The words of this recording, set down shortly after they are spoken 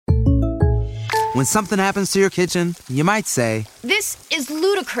When something happens to your kitchen, you might say, "This is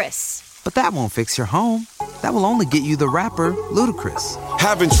ludicrous." But that won't fix your home. That will only get you the rapper, Ludacris.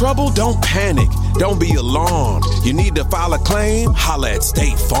 Having trouble? Don't panic. Don't be alarmed. You need to file a claim? Holla at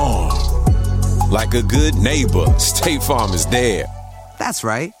State Farm. Like a good neighbor, State Farm is there. That's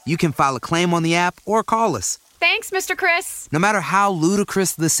right. You can file a claim on the app or call us. Thanks, Mr. Chris. No matter how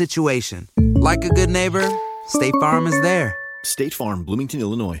ludicrous the situation, like a good neighbor, State Farm is there. State Farm, Bloomington,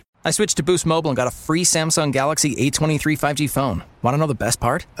 Illinois. I switched to Boost Mobile and got a free Samsung Galaxy A23 5G phone. Want to know the best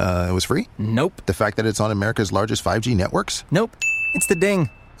part? It was free? Nope. The fact that it's on America's largest 5G networks? Nope. It's the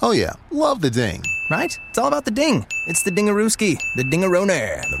ding. Oh yeah, love the ding. Right? It's all about the ding. It's the dingarooski, the dingarone,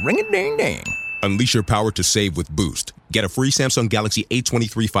 the ring-a-ding-ding. Unleash your power to save with Boost. Get a free Samsung Galaxy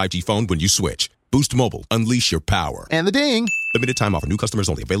A23 5G phone when you switch. Boost Mobile. Unleash your power. And the ding. Limited time offer. New customers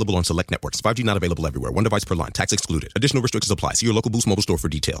only. Available on select networks. 5G not available everywhere. One device per line. Tax excluded. Additional restrictions apply. See your local Boost Mobile store for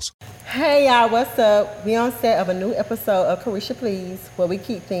details. Hey y'all, what's up? We on set of a new episode of Caresha Please, where we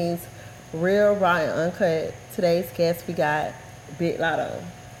keep things real, raw, and uncut. Today's guest, we got Big Latto.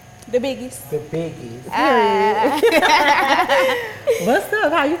 The biggies. The biggies. What's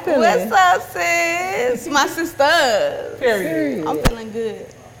up? How you feeling? What's up, sis? My sister. Period. I'm feeling good.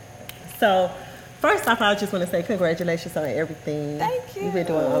 So, first off, I just want to say congratulations on everything. Thank you. You've been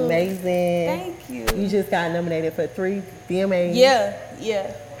doing amazing. Thank you. You just got nominated for 3 VMAs.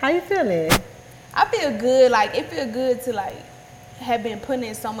 Yeah. How you feeling? I feel good. Like, it feel good to, like, have been putting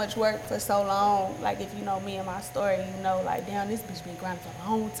in so much work for so long. Like, if you know me and my story, you know, like, damn, this bitch been grinding for a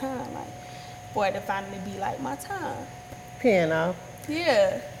long time. Like, for it to finally be, like, my time. Piano.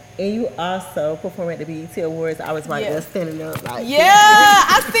 Yeah. And you also perform at the BET Awards. I was right there standing up. Like,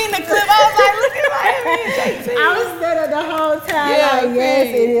 I seen the clip. I was like, look at my I was standing up the whole time. Yeah, like, yes,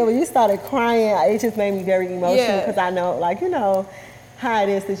 it is. When you started crying, it just made me very emotional because I know, like, you know, how it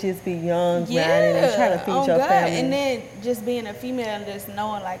is to just be young, grinding, and trying to feed your family. And then just being a female and just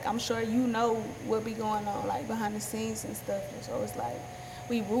knowing, like, I'm sure you know what be going on, like, behind the scenes and stuff. And so it's like,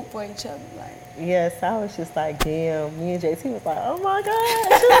 we root for each other, like. Yes, I was just like, damn. Me and JT was like, oh my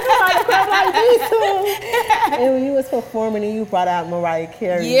God, she was like cry like these two. And when you was performing and you brought out Mariah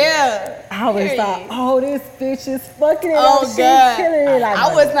Carey, I was like, oh, this bitch is fucking it up. She's killing it. Like,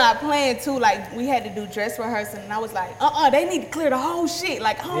 I was not playing too. Like, we had to do dress rehearsal, and I was like, they need to clear the whole shit.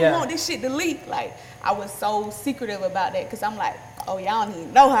 Like, I don't want this shit to leak. Like, I was so secretive about that because I'm like, oh, y'all don't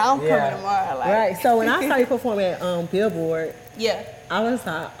even know how I'm coming tomorrow. Like. Right. So when I saw you perform at Billboard, I was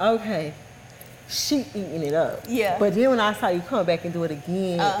like, okay, she eating it up. Yeah. But then when I saw you come back and do it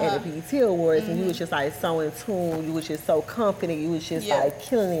again at the BET Awards, and you was just like so in tune, you was just so confident, you was just like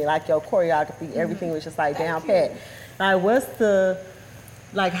killing it, like your choreography, everything was just like down pat. Like, what's the,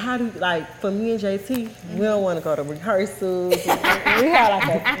 like, how do, like, for me and JT, we don't want to go to rehearsals. We had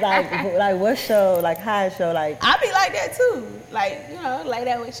like what's your, like, how is your, like. I be like that too. Like, you know, lay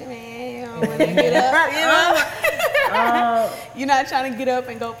that with your man, you know, when they get up, you know. You're not trying to get up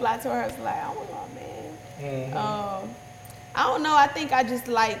and go fly to her house like, I want my man. I don't know, I think I just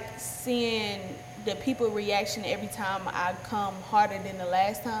like seeing the people reaction every time I come harder than the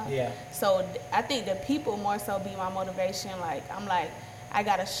last time. Yeah. So I think the people more so be my motivation. Like, I'm like, I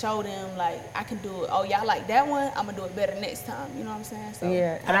gotta show them, like, I can do it. Oh, y'all like that one? I'm gonna do it better next time. You know what I'm saying? So,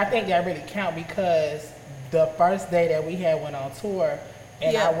 and I think that really count because the first day that we had went on tour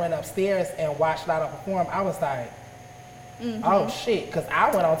and I went upstairs and watched Latto perform, I was like, oh shit, because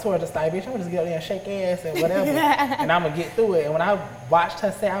I went on tour just like, bitch, I'm gonna just get up there and shake ass and whatever, and I'm gonna get through it. And when I watched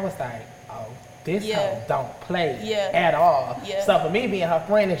her say, I was like, oh, this hoe don't play at all. So for me being her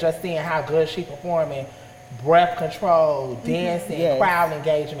friend and just seeing how good she performing, breath control, dancing, crowd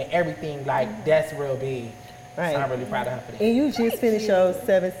engagement, everything, like, that's real big. Right. So I'm really proud of her for that. And you just finished your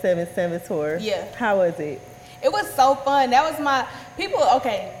 777 tour. Yeah. How was it? It was so fun. That was my,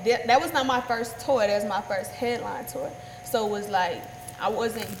 that was not my first tour. That was my first headline tour. So it was like, I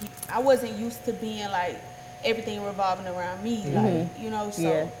wasn't used to being like, everything revolving around me. Like, you know,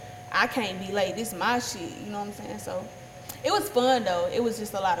 so I can't be late. This is my shit. You know what I'm saying? So it was fun though. It was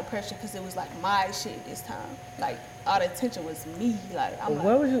just a lot of pressure because it was like my shit this time. Like, all the attention was me. Like, I'm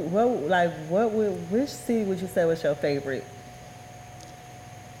which city would you say was your favorite?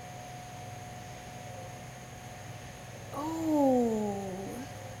 Ooh.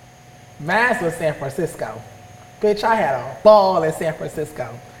 Mine was San Francisco. Bitch, I had a ball in San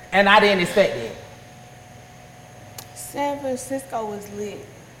Francisco. And I didn't expect it. San Francisco was lit.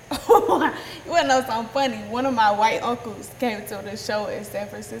 You wanna know something funny? One of my white uncles came to the show in San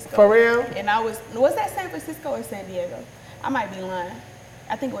Francisco. For real? And was that San Francisco or San Diego? I might be lying.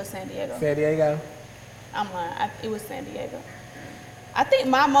 I think it was San Diego. San Diego? I'm lying. It was San Diego. I think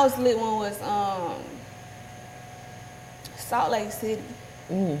my most lit one was Salt Lake City.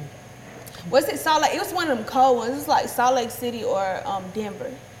 Was it Salt Lake? It was one of them cold ones. It was like Salt Lake City or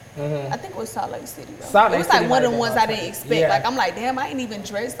Denver. I think it was Salt Lake City though. It was like one of them ones I didn't expect. Like I'm like, damn, I ain't even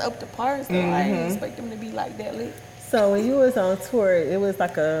dressed up to par, so I didn't expect them to be like that lit. So when you was on tour, it was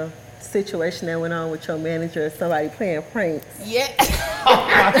like a situation that went on with your manager or somebody playing pranks. Yeah.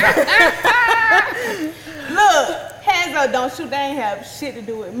 Look, hands up, don't shoot. They ain't have shit to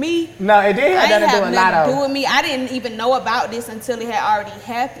do with me. No, it didn't have nothing to do with Latto. Do with me. I didn't even know about this until it had already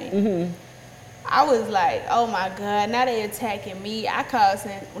happened. I was like, oh my God, now they attacking me. I called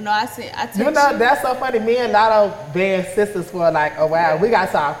saying, I texted you. That's so funny. Me and Latto been sisters for like a while. We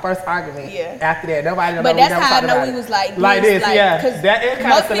got to our first argument after that. Nobody knows. But that's how I know we was like this. Because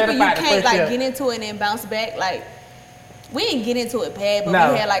most people, you can't like get into it and then bounce back. Like, we didn't get into it bad, but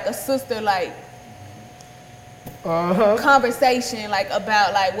we had like a sister like conversation like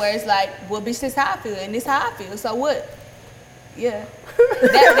about like where it's like, well, bitch, this how I feel and this how I feel. So what? Yeah.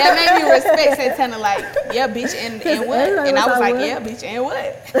 that made me respect Santana, like, yeah, bitch, and what? And I was like, yeah, bitch, and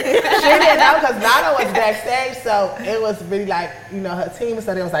what? She didn't know because Latto was backstage, so it was really like, her team,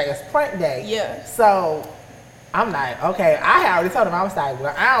 so it was like, it's prank day. Yeah. So I'm like, okay, I had already told him, I was like,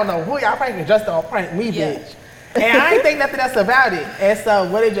 well, I don't know who y'all pranking, just don't prank me, bitch. And I ain't think nothing else about it. And so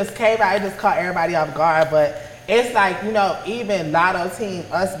when it just came out, it just caught everybody off guard, but it's like, even Latto team,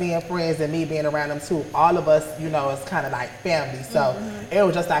 us being friends and me being around them too, all of us, is kind of like family. So it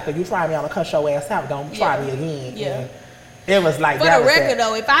was just like, if you try me, I'm gonna cut your ass out. Don't try me again. Yeah. And it was like that. For the record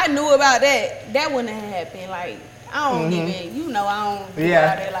though, if I knew about that wouldn't have happened. Like, I don't even, I don't do all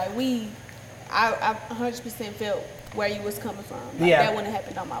that. Like, I 100% felt where you was coming from. Like, that wouldn't have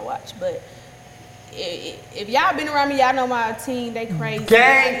happened on my watch. But if y'all been around me, y'all know my team, they crazy.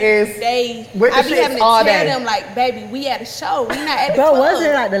 Gang is with the I be having to tell them, like, baby, we at a show, we not at the club. But was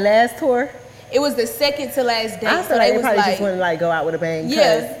it like the last tour? It was the second to last day. I feel like they probably just want to like go out with a bang.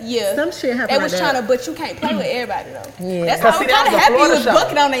 Yeah. Some shit happened. They was trying to, but you can't play with everybody though. Yeah. That's how I'm kind of happy you was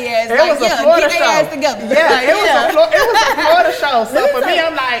booking on their ass. Like, get their ass together. Yeah, it was a Florida show. So for me,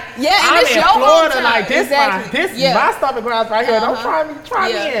 I'm like, I'm in Florida. Like this my stomping grounds right here. Don't try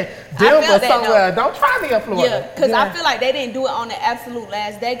me in Denver somewhere. Don't try me in Florida. Yeah, because I feel like they didn't do it on the absolute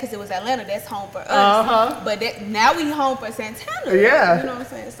last day because it was Atlanta. That's home for us. But now we home for Santana. Yeah. You know what I'm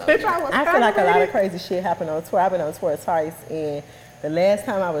saying? So I feel like a lot of crazy shit happened on tour. I've been on tour twice, and the last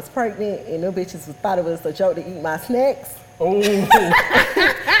time I was pregnant, and them bitches thought it was a joke to eat my snacks. Oh. And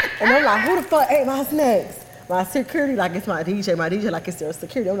I'm like, who the fuck ate my snacks? My security, like it's my DJ like it's their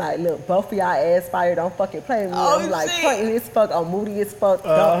security. I'm like, look, both of y'all ass fire, don't fucking play with me. I'm like pregnant as fuck, I'm moody as fuck. So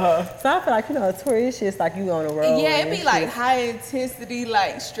I feel like, tour is just like you on the road. Yeah, it be like high intensity,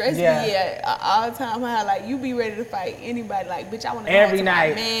 like stress be at all time high. Like you be ready to fight anybody. Like, bitch, I want to go every to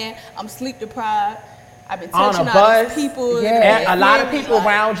night. My man. I'm sleep deprived. I've been on touching a all bus, these people. And a lot of people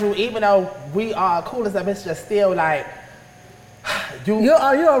around you, even though we are cool as stuff, it's just still like you're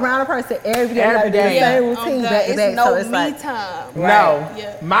around a person every day. Like the same routine back to back. No so it's me like, time.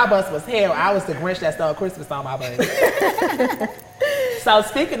 No, my bus was hell. I was the Grinch that stole Christmas on my bus. So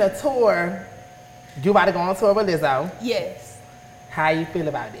speaking of tour, you about to go on tour with Lizzo. Yes. How you feel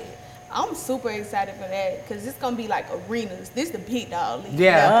about that? I'm super excited for that because it's gonna be like arenas. This the big dog league.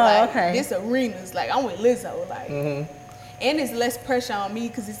 Yeah. Okay. This arenas. Like I'm with Lizzo. Like, and it's less pressure on me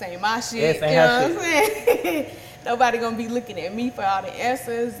because this ain't my shit. Yes, ain't her What I'm saying? Nobody gonna be looking at me for all the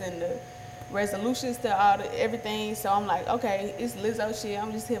answers and the resolutions to everything. So I'm like, okay, it's Lizzo shit.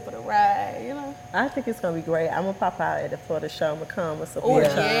 I'm just here for the ride, I think it's gonna be great. I'm gonna pop out at the Florida show. I'm gonna come and support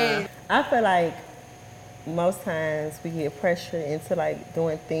y'all. Yeah. I feel like most times we get pressure into like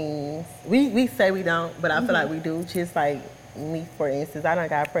doing things. We say we don't, but I feel like we do. Just like me, for instance, I done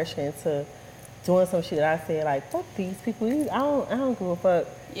got pressure into doing some shit that I said like, fuck these people. I don't give a fuck.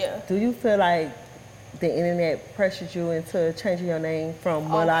 Yeah. Do you feel like the internet pressured you into changing your name from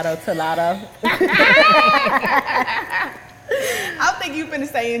Mulatto to Latto? I think you finna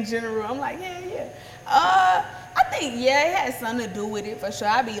say in general. I'm like, yeah. I think, it had something to do with it for sure.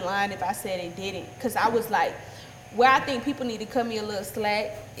 I'd be lying if I said it didn't. Because I was like, where I think people need to cut me a little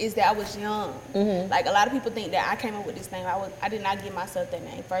slack is that I was young. Like, a lot of people think that I came up with this name. I did not give myself that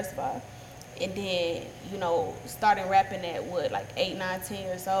name, first of all. And then, starting rapping at 8, 9, 10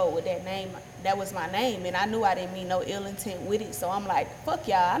 years old with that name, that was my name. And I knew I didn't mean no ill intent with it. So I'm like, fuck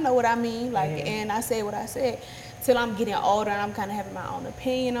y'all, I know what I mean. Like, and I said what I said. Till I'm getting older and I'm kind of having my own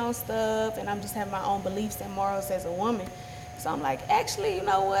opinion on stuff. And I'm just having my own beliefs and morals as a woman. So I'm like, actually, you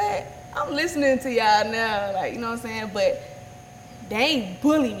know what? I'm listening to y'all now. Like, you know what I'm saying? But they ain't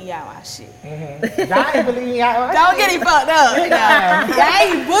bully me out my shit. Y'all ain't bully me out my shit. Don't get it fucked up.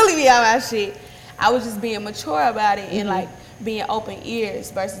 Y'all ain't bully me out my shit. I was just being mature about it and like being open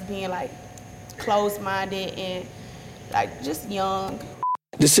ears versus being like closed-minded and like just young.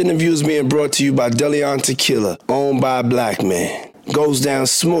 This interview is being brought to you by Deleon Tequila, owned by a black man. Goes down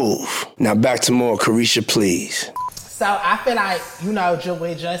smooth. Now back to more Caresha, please. So I feel like, you know,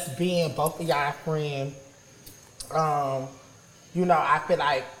 with just being both of y'all friends, you know, I feel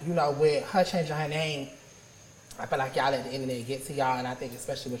like, you know, with her changing her name, I feel like y'all let the internet get to y'all, and I think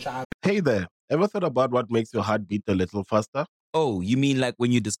especially with y'all. Hey there, ever thought about what makes your heart beat a little faster? Oh, you mean like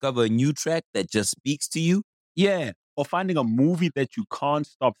when you discover a new track that just speaks to you? Yeah, or finding a movie that you can't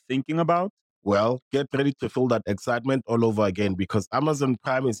stop thinking about? Well, get ready to feel that excitement all over again because Amazon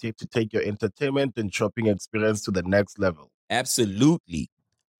Prime is here to take your entertainment and shopping experience to the next level. Absolutely.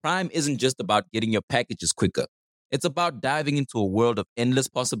 Prime isn't just about getting your packages quicker. It's about diving into a world of endless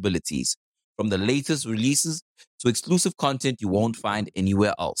possibilities, from the latest releases to exclusive content you won't find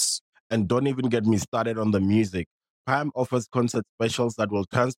anywhere else. And don't even get me started on the music. Prime offers concert specials that will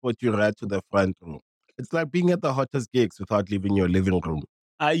transport you right to the front row. It's like being at the hottest gigs without leaving your living room.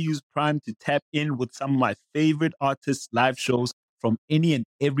 I use Prime to tap in with some of my favorite artists' live shows from any and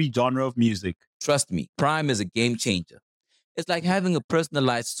every genre of music. Trust me, Prime is a game changer. It's like having a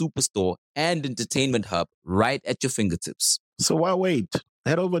personalized superstore and entertainment hub right at your fingertips. So why wait?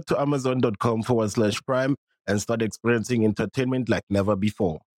 Head over to amazon.com/Prime and start experiencing entertainment like never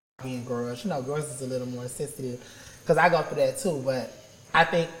before. Being girls, you know, girls is a little more sensitive because I go through that too, but I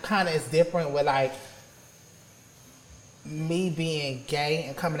think kind of it's different with like me being gay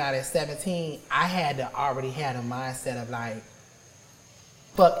and coming out at 17, I had to already had a mindset of like,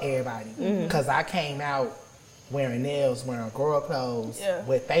 fuck everybody. Because I came out wearing nails, wearing girl clothes,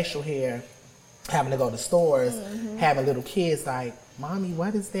 with facial hair, having to go to stores, having little kids like, Mommy,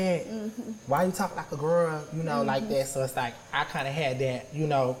 what is that? Why you talk like a girl? You know, like that. So it's like, I kind of had that, you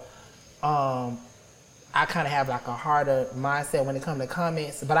know, I kind of have like a harder mindset when it comes to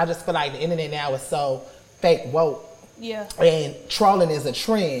comments. But I just feel like the internet now is so fake woke. Yeah. And trolling is a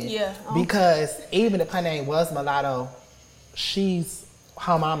trend. Yeah. Because even if her name was Mulatto,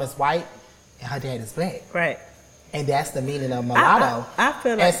 her mom is white and her dad is black. Right. And that's the meaning of mulatto. I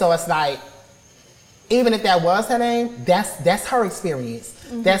feel like. And so it's like, even if that was her name, that's her experience.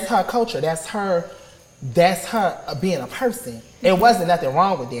 That's her culture. That's her being a person. It wasn't nothing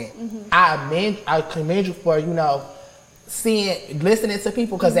wrong with that. I commend you for, you know, listening to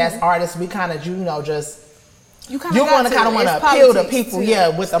people, because as artists, we kind of, you know, just, you want to appeal to people,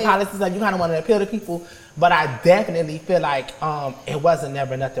 with the politics, like you kind of want to appeal to people. But I definitely feel like it wasn't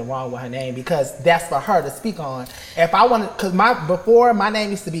never nothing wrong with her name, because that's for her to speak on. If I wanted, because before my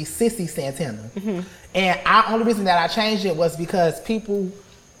name used to be Sissy Santana, and only reason that I changed it was because people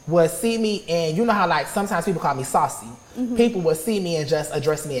would see me, and you know how like sometimes people call me saucy. People would see me and just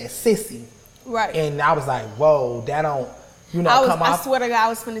address me as Sissy, right? And I was like, whoa, that don't, come off. I swear to God, I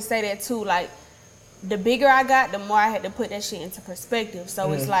was finna say that too, like. The bigger I got, the more I had to put that shit into perspective.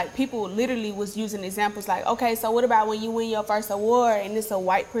 So it's like people literally was using examples like, okay, so what about when you win your first award and it's a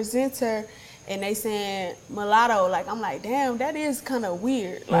white presenter and they saying mulatto? Like, I'm like, damn, that is kind of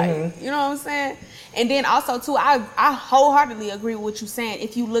weird. Like, you know what I'm saying? And then also too, I wholeheartedly agree with what you're saying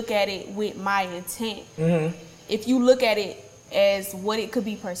if you look at it with my intent. If you look at it as what it could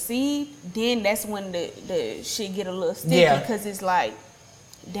be perceived, then that's when the shit get a little sticky, because it's like,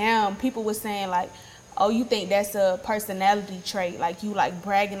 damn, people were saying like, oh, you think that's a personality trait, like you like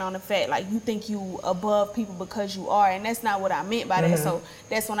bragging on the fact, like you think you above people because you are, and that's not what I meant by that. So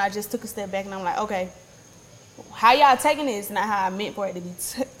that's when I just took a step back and I'm like, okay, how y'all taking it is not how I meant for it to be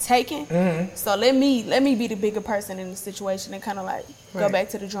taken. So let me be the bigger person in the situation and kind of like go back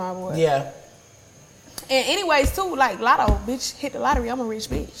to the drawing board. And anyways, too, like Latto, bitch, hit the lottery. I'm a rich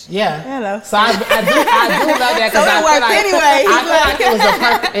bitch. Hello. So I do love that, because I feel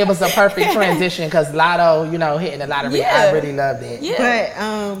like it was a perfect transition, because Latto, you know, hitting the lottery. I really love that.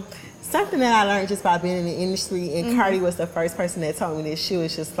 But something that I learned just by being in the industry, and Cardi was the first person that told me this. She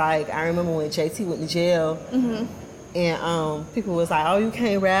was just like, I remember when JT went to jail, and people was like, oh, you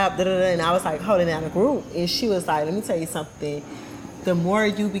can't rap, and I was like holding down a group, and she was like, let me tell you something. The more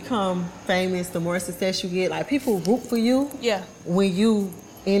you become famous, the more success you get. Like, people root for you when you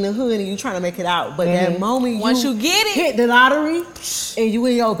in the hood and you trying to make it out. But that moment once you get it, hit the lottery and you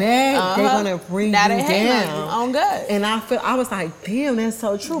in your bag, they're gonna bring you down. On God. And I was like, damn, that's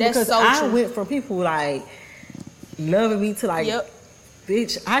so true. That's because so I true. went from people like loving me to like,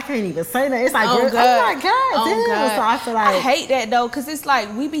 bitch, I can't even say that. It's like, oh my God, damn. So I feel like I hate that though, because it's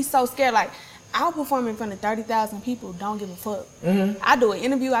like we be so scared. Like, I'll perform in front of 30,000 people. Don't give a fuck. I do an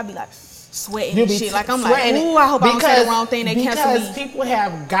interview. I be like sweating and shit. Like I'm like, ooh, I hope I don't say the wrong thing. They cancel me. Because people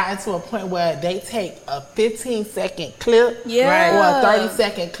have gotten to a point where they take a 15-second clip or a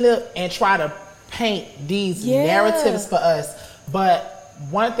 30-second clip and try to paint these narratives for us. But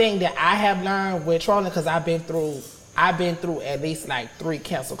one thing that I have learned with trolling, because I've been through at least like 3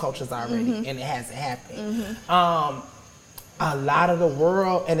 cancel cultures already, and it hasn't happened. A lot of the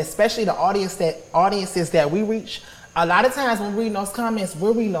world, and especially the audiences that we reach, a lot of times when we're reading those comments,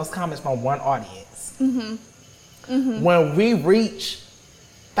 we're reading those comments from one audience. When we reach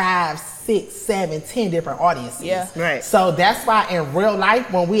 5, 6, 7, 10 different audiences. So that's why in real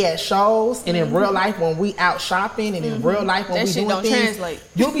life, when we at shows, and in real life when we out shopping, and in real life when that we shit doing don't things, translate.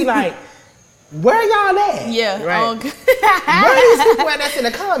 You'll be like, where y'all at? Yeah. Where are these people at that's in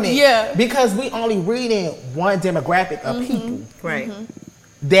the comments? Yeah. Because we only reading one demographic of people. Right.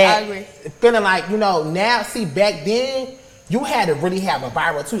 That feeling like, now, see, back then, you had to really have a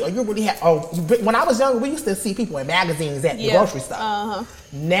viral tweet, or you really had, when I was younger, we used to see people in magazines at the grocery store.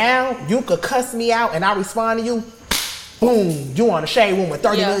 Now, you could cuss me out and I respond to you, boom, you on the Shade Room with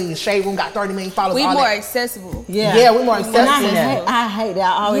 30 million, Shade Room got 30 million followers. We more accessible. Yeah, we more accessible. I hate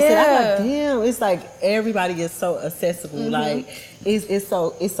that. I always say that. I'm like, damn, it's like everybody is so accessible. Like, it's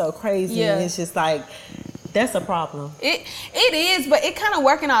so crazy. And it's just like, that's a problem. It is, but it kind of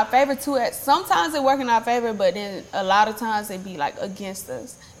work in our favor too. Sometimes it work in our favor, but then a lot of times it be like against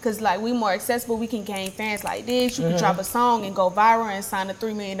us. Cause like we more accessible, we can gain fans like this. You can drop a song and go viral and sign a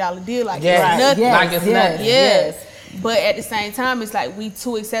 $3 million deal like it's nothing. Like it's nothing. Yes. But at the same time, it's like we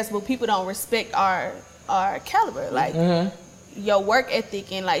too accessible. People don't respect our caliber. Like your work ethic,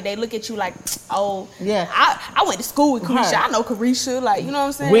 and like they look at you like, oh, I went to school with Caresha. I know Caresha. Like, you know what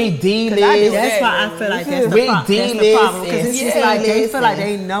I'm saying? We D-list. That's why I feel like that's the problem. Because it's just like they feel like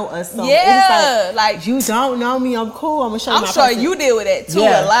they know us so. Yeah, like you don't know me. I'm cool. I'm gonna show you. I'm sure you deal with that too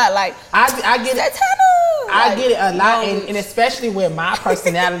a lot. Like I get it. I get it a lot, and especially with my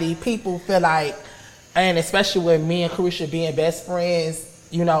personality, people feel like, and especially with me and Caresha being best friends,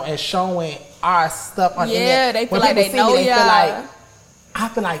 and showing our stuff on the internet. They feel like they know you. I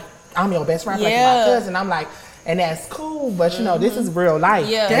feel like I'm your best friend, like my cousin. I'm like, and that's cool, but this is real life.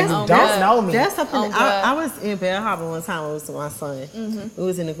 Yeah, and you don't know me. That's something. I was in Bell Harbor one time with my son. We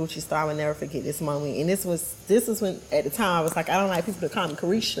was in the Gucci store. I would never forget this moment. And this was when at the time I was like, I don't like people to call me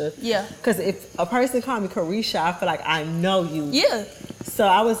Caresha. Yeah. Because if a person called me Caresha, I feel like I know you. Yeah. So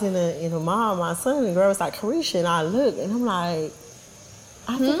I was in a mall with my son, and the girl was like Caresha, and I looked, and I'm like,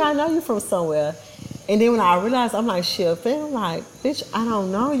 I think I know you from somewhere. And then when I realized, I'm like, shit, fan, I'm like, bitch, I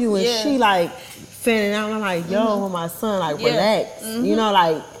don't know you. And she like fanning out, and I'm like, yo, with my son, like, relax.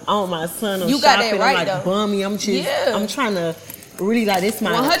 Like, I want my son, I'm you got shopping, that right, I'm like, bummy, I'm just, I'm trying to really like, this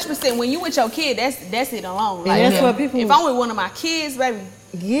my 100%. When you with your kid, that's it alone. Like, and that's what people. If I'm with one of my kids, baby,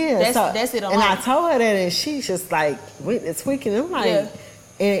 that's it alone. And I told her that, and she's just like, it's tweaking. I'm like, and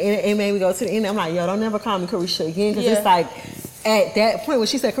it made me go to the end. I'm like, yo, don't never call me Caresha again, because it's like, at that point when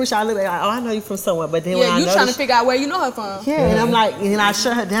she said Caresha, I looked like, oh, I know you from somewhere. But then when I you trying to figure out where you know her from. Yeah, and I'm like, and I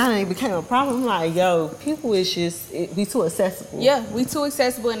shut her down, and it became a problem. I'm like, yo, people is just we too accessible. Yeah, we too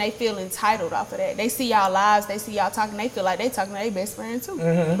accessible, and they feel entitled off of that. They see y'all lives, they see y'all talking, they feel like they talking to their best friend too.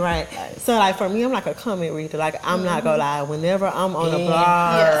 Right. So like for me, I'm like a comment reader. Like I'm not gonna lie. Whenever I'm on a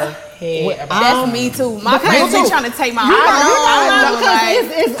blog, that's me too. My friends be trying to take my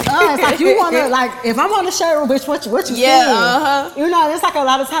it's us. Like you wanna like if I'm on the Shade Room, bitch, what you saying? It's like a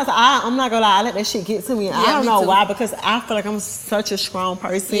lot of times I'm not gonna lie, I let that shit get to me. I don't know why, because I feel like I'm such a strong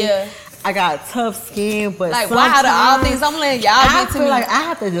person. I got tough skin, but like why out of all things I'm letting y'all get to me? I feel like I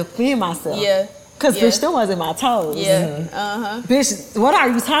have to defend myself. Cause bitch, them wasn't my toes. Bitch, what are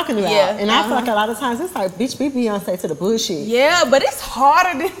you talking about? And I feel like a lot of times it's like, bitch, be Beyonce to the bullshit. Yeah, but it's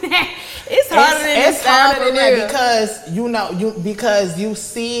harder than that. It's harder than that because you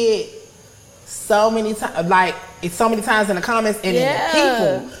see it so many times, like it's so many times in the comments and in the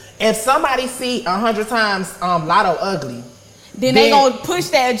people. If somebody see 100 times Latto ugly, then they gonna push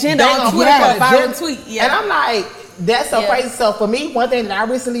that agenda on Twitter for a viral tweet. And I'm like, that's so crazy. So for me, one thing that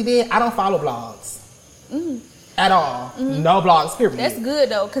I recently did, I don't follow blogs at all. No blogs, period. That's good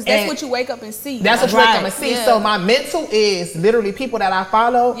though, because that's what you wake up and see. That's what you wake up and see. So my mental is literally people that I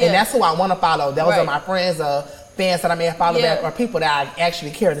follow, and that's who I want to follow. Those are my friends, fans that I may have followed back, or people that I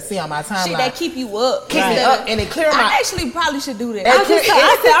actually care to see on my timeline. Shit that keep you up. Keep me up, and it clears my... I actually probably should do that. I would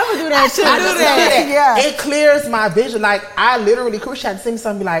do that too. It clears my vision. Like, I literally, Caresha had to send me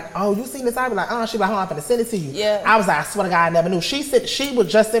something, be like, oh, you seen this? I'd be like, oh, she be like, I'm finna send it to you. I was like, I swear to God, I never knew. She said she would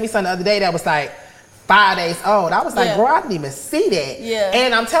just send me something the other day that was like, 5 days old. I was like, bro, I didn't even see that. Yeah.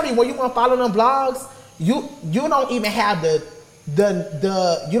 And I'm telling you, when you want to follow them blogs, you don't even have the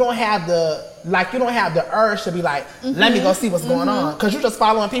you don't have the urge to be like, let me go see what's going on, because you're just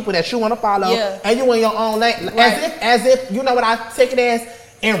following people that you want to follow, and you in your own lane, as if you know what I take it as.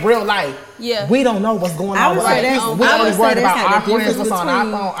 In real life, we don't know what's going on. We only worried about our friends, what's on our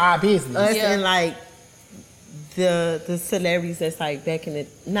phone, our business. Us and like the celebrities that's like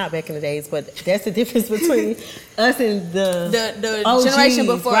not back in the days, but that's the difference between us and the OGs, generation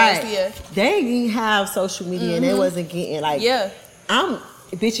before us. Yeah, they didn't have social media and they wasn't getting like.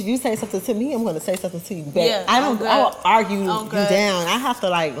 Bitch, if you say something to me, I'm gonna say something to you back. Yeah, I will argue you down. I have to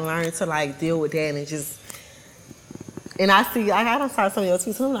like learn to like deal with that and just. And I don't saw some of your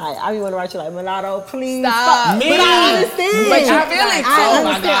tweets. I'm like, I be want to write you like, Latto, please stop. Me. But I understand. But you feel it too. I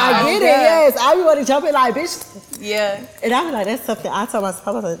understand. I get it. Yes, I be want to jump in like, bitch. Yeah. And I be like, that's something. I told myself,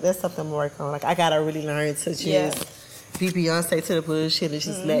 I was like, that's something I'm working on. Like, I gotta really learn to just be Beyonce to the bullshit and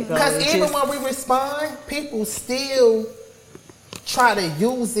just let go. Because even when we respond, people still try to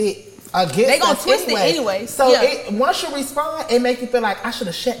use it against us. They gonna twist it anyway. So once you respond, it make you feel like I should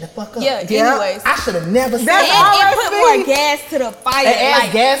have shut the fuck up. Yeah, anyways. I should have never said that. It put more gas to the fire. It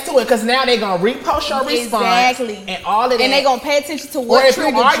adds gas to it, because now they gonna repost your response. And all of that. And they gonna pay attention to what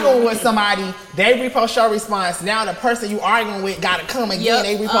triggered you. Or if you're arguing with somebody, they repost your response. Now the person you arguing with gotta come again.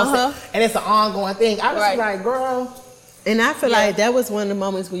 They repost it. And it's an ongoing thing. I was like, girl. And I feel like that was one of the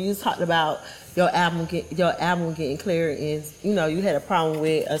moments where you talked about your album getting clear, is you had a problem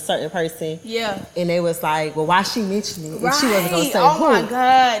with a certain person. Yeah. And they was like, well, why she mentioned it? And she wasn't gonna say who. My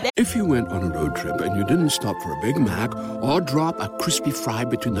God. If you went on a road trip and you didn't stop for a Big Mac or drop a crispy fry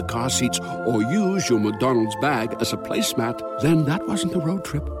between the car seats or use your McDonald's bag as a placemat, then that wasn't a road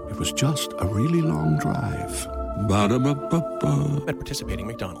trip. It was just a really long drive. Ba-da-ba-ba-ba. At participating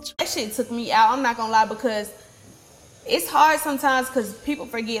McDonald's. That shit took me out. I'm not gonna lie, because it's hard sometimes because people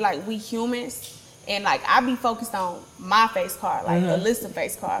forget, like, we humans, and like I be focused on my face card, like a list of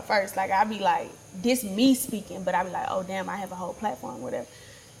face card first. Like I be like, this me speaking, but I be like, oh damn, I have a whole platform, whatever.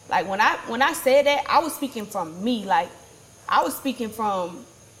 Like when I said that, I was speaking from me. Like I was speaking from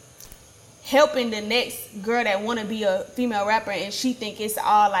helping the next girl that want to be a female rapper and she think it's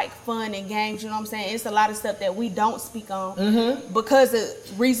all like fun and games, you know what I'm saying? It's a lot of stuff that we don't speak on because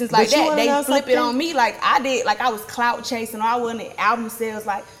of reasons like that. They flip it on me like I did, like I was clout chasing or I wasn't album sales.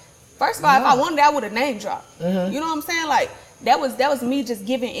 Like, first of all, if I wanted that, I would have name dropped. You know what I'm saying? Like that was me just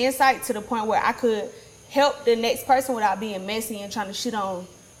giving insight to the point where I could help the next person without being messy and trying to shit on.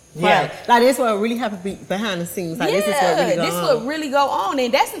 Yeah, right. Like this what really happened behind the scenes. Like this is what really go on. This what really go on,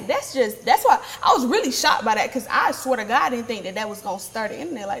 and that's why I was really shocked by that, because I swear to God I didn't think that was gonna start the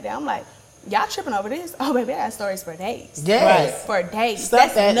internet like that. I'm like, y'all tripping over this? Oh baby, I got stories for days. Yes, for days.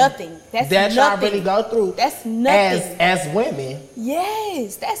 Stuff that's nothing. That's that nothing. y'all really go through. That's nothing. As women.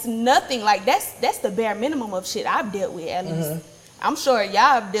 Yes, that's nothing. Like that's the bare minimum of shit I've dealt with. At least I'm sure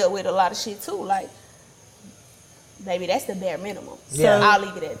y'all have dealt with a lot of shit too. Like, baby, that's the bare minimum. So I'll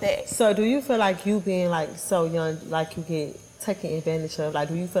leave it at that. So do you feel like you being like so young, like you get taken advantage of? Like,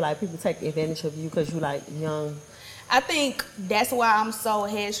 do you feel like people take advantage of you because you like young? I think that's why I'm so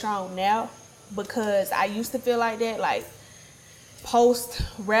headstrong now, because I used to feel like that, like post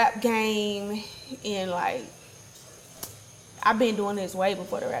rap game, and like I've been doing this way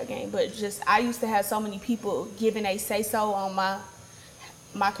before the rap game, but just I used to have so many people giving a say so on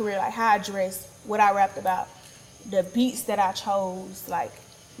my career, like how I dressed, what I rapped about, the beats that I chose, like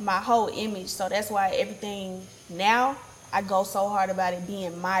my whole image. So that's why everything now, I go so hard about it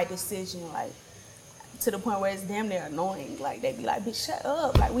being my decision, like to the point where it's damn near annoying. Like they be like, bitch, shut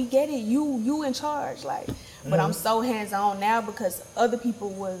up. Like we get it, you in charge. Like, but I'm so hands-on now because other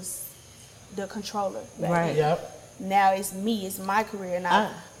people was the controller. Right. Yep. Now it's me, it's my career, and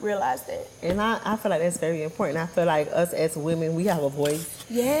I realized that. And I feel like that's very important. I feel like us as women, we have a voice.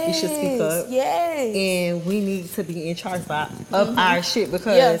 Yes. We should speak up. Yes. And we need to be in charge of our shit,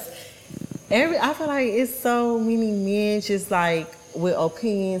 because I feel like it's so many men just like with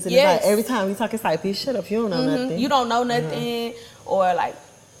opinions, and it's like every time we talk, it's like, bitch, shut up, you don't know nothing. You don't know nothing, or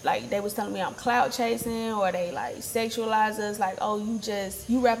like they was telling me I'm clout chasing, or they like sexualize us, like, oh,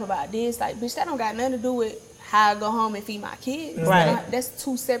 you rap about this, like, bitch, that don't got nothing to do with how I go home and feed my kids. Right. That's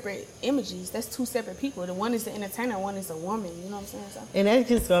two separate images. That's two separate people. The one is the entertainer, one is a woman. You know what I'm saying? So. And that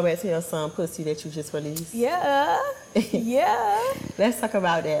just go back to your song Pussy that you just released. Yeah. Yeah. Let's talk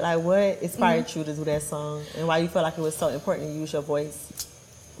about that. Like, what inspired you to do that song, and why you felt like it was so important to use your voice?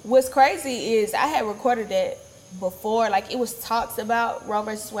 What's crazy is I had recorded that before. Like, it was talks about Roe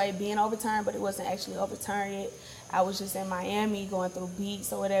versus Wade being overturned, but it wasn't actually overturned yet. I was just in Miami going through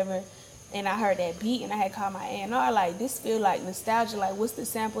beats or whatever. And I heard that beat, and I had called my A&R, like, this feel like nostalgia. Like, what's the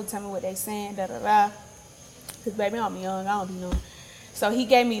sample? Tell me what they saying, da-da-da. Because, baby, I'm young. I don't be knowing. So he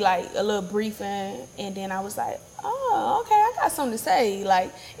gave me, like, a little briefing, and then I was like, oh, okay, I got something to say.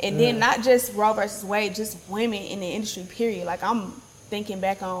 Like, and then not just Roe versus Wade, just women in the industry, period. Like, I'm thinking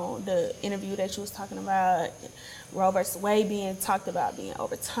back on the interview that you was talking about, Roe versus Wade being talked about being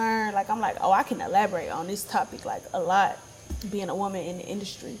overturned. Like, I'm like, oh, I can elaborate on this topic, like, a lot, being a woman in the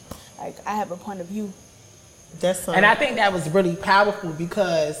industry. Like, I have a point of view. And I think that was really powerful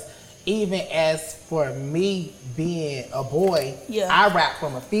because even as for me being a boy, I rap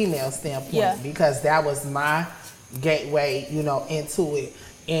from a female standpoint because that was my gateway, you know, into it.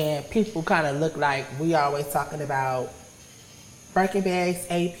 And people kind of look like we always talking about Birkin bags,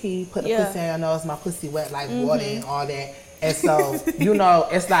 AP, put the pussy on your nose, my pussy wet like water and all that. And so, you know,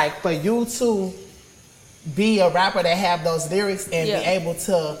 it's like for you to be a rapper that have those lyrics and be able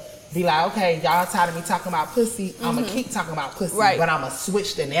to be like, okay, y'all tired of me talking about pussy, I'm gonna keep talking about pussy, but I'm gonna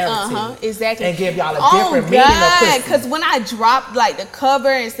switch the narrative exactly. and give y'all a different meaning of pussy. Because when I dropped like the cover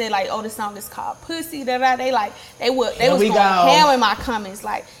and said like, oh, this song is called Pussy, they was going ham in my comments,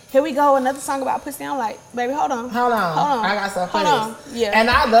 like, here we go, another song about pussy. I'm like, baby, hold on. I got some first. And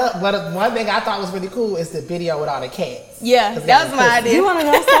I love, but one thing I thought was really cool is the video with all the cats. Yeah, that was my idea. You want to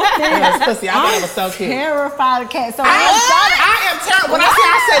know something? Pussy. I thought it was so cute. Terrified of cats. So I am terrified. When I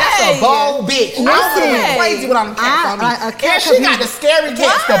say that's a bold bitch. I'm crazy with all the cats on me. And she got the scary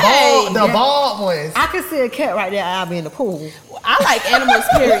cats, the bald ones. I can see a cat right there. I'll be in the pool. I like animals,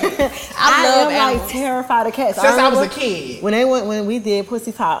 period. I love animals. Like terrified of cats. Since I was a kid. When we did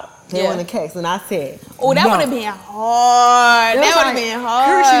Pussy Talk, they wanted cats, and I said, oh, that would have been hard. That would have been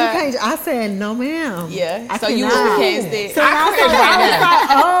hard. Caresha, you can't. I said, no, ma'am. Yeah. So you was the cats there. So I was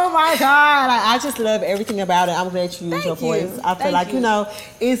like, oh my God. Like, I just love everything about it. I'm glad you use your voice. I feel like, you know,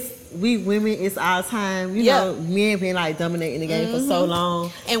 we women, it's our time. You know, men been like dominating the game for so long.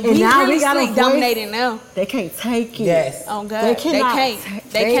 And now we got a dominating now. They can't take it. Yes. Oh God.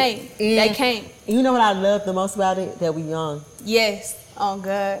 They can't. You know what I love the most about it? That we young. Yes. Oh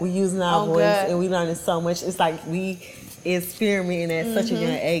God. We using our voice and we learning so much. It's like we experimenting at such a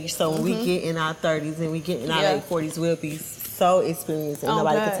young age. So when we get in our 30s and we get in our late 40s, we'll be so experienced and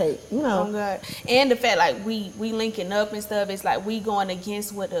nobody can take, you know. Oh God. And the fact like we linking up and stuff, it's like we going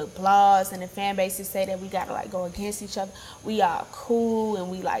against what the blogs and the fan bases say that we gotta like go against each other. We are cool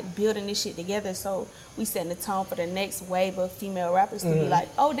and we like building this shit together. So we setting the tone for the next wave of female rappers to be like,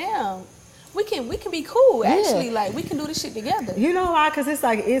 oh damn. We can be cool actually. Like we can do this shit together. You know why? Because it's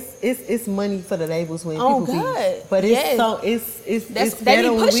like it's money for the labels when people be. But it's so it's they be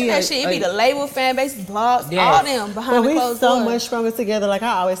pushing that shit. It be the label, fan base, blogs, all them behind the closed doors. We so much stronger together. Like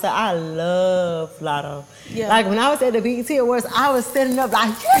I always say, I love Latto. Yeah. Like when I was at the BET Awards, I was setting up like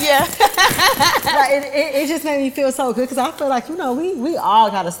like it just made me feel so good because I feel like, you know, we all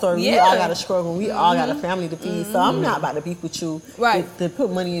got a story. We all got a struggle. We all got a family to feed. So I'm not about to beef with you to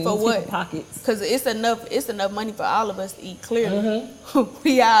put money in people's pockets. Because it's enough money for all of us to eat, clearly.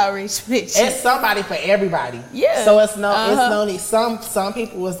 We are rich bitches. It's somebody for everybody. Yeah. So it's no need. Some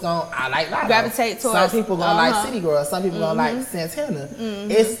people is gonna like Latto. Gravitate towards. Some people gonna like City Girls. Some people gonna like Santana.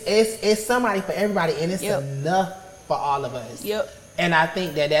 It's somebody for everybody, and it's enough for all of us. Yep. And I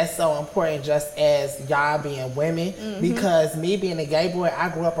think that that's so important just as y'all being women because me being a gay boy, I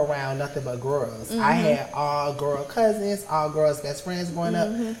grew up around nothing but girls. I had all girl cousins, all girls best friends growing up,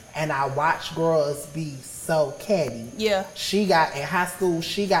 and I watched girls be so catty. Yeah. She got, in high school,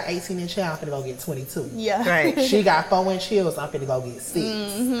 she got 18 inch heels, I'm finna go get 22. Yeah. Right. She got 4 inch heels, I'm finna go get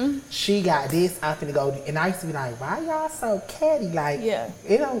 6. She got this, I'm finna go, and I used to be like, why y'all so catty? Like,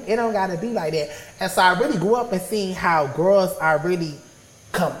 it don't gotta be like that. And so I really grew up and seeing how girls are really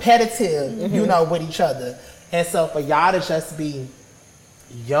competitive, you know, with each other. And so for y'all to just be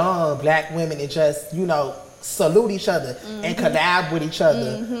young black women and just, you know, salute each other and collab with each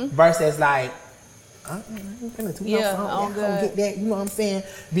other versus like, I'm gonna do no song. I get that, you know what I'm saying?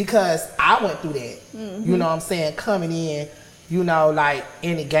 Because I went through that, you know what I'm saying? Coming in, you know, like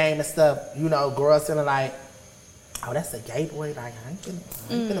in the game and stuff, you know, girls feeling like, oh, that's a gay boy. Like, I ain't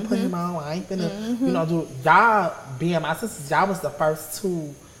finna put him on. I ain't finna, you know, do y'all being my sisters. Y'all was the first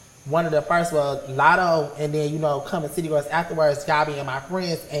two, one of the first, well, Latto, and then, you know, coming City Girls afterwards. Y'all being my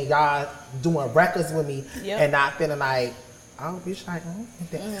friends and y'all doing records with me and not feeling like, oh, bitch, like,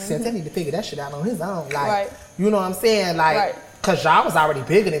 Santana need to figure that shit out on his own. Like, you know what I'm saying? Like, cause y'all was already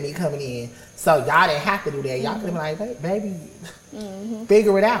bigger than me coming in, so y'all didn't have to do that. Y'all could have been like, baby,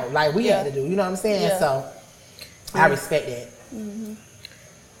 figure it out. Like we had to do. You know what I'm saying? So I respect that.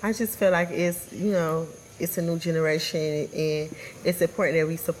 I just feel like it's, you know, it's a new generation, and it's important that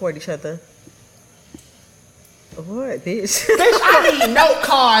we support each other. What, bitch? Bitch, I need note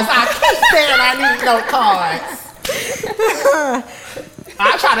cards. I keep saying I need note cards.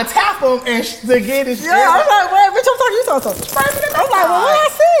 I try to tap them and to get it. Yeah, I'm like, what, bitch, I'm talking, you talking something. I'm like, well, what I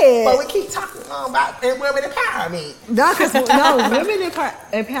said? But we keep talking about women empowerment. No, because women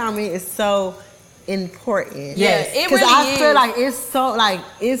empowerment is so important. Yes, it because really I is. feel like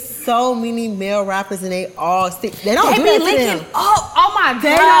it's so many male rappers and they all stick. They don't do be that to linking them. oh my God.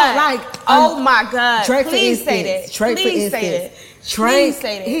 They don't like. Oh my God. Drake, Please for say instance. that. Drake, Please for say instance. that. Drake, Please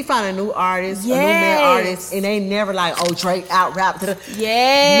say that. he found a new artist, Yes. a new male artist, and they never like, oh, Drake out rap. Yes.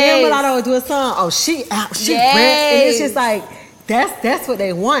 Me and Latto would do a song. Oh, she out, she rap, and it's just like. That's what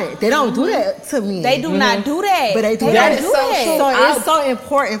they want. They don't do that to me. They do not do that. But they do They that. don't do that. So it's so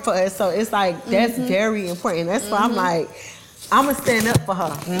important for us. So it's like that's very important. That's why I'm like, I'ma stand up for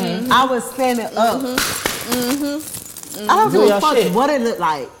her. I was standing up. I don't give a fuck what it look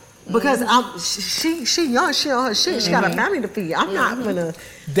like. Because she young, she on her shit. She got a family to feed. I'm not gonna.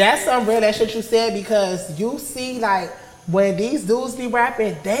 That's some real that shit you said, because you see like when these dudes be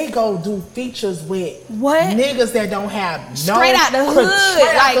rapping, they go do features with niggas that don't have no straight out the hood,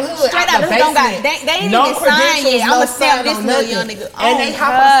 straight out the hood. Don't got they ain't no even signed yet. I'ma stamp this little young nigga. And they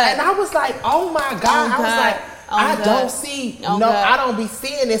hop on, and I was like, oh my God. I was like, I don't see I don't be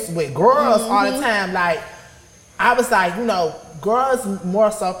seeing this with girls all the time. Like I was like, you know, girls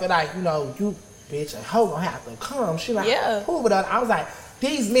more so feel like, you know, you bitch, a hoe gonna have to come. She like, who would I was like,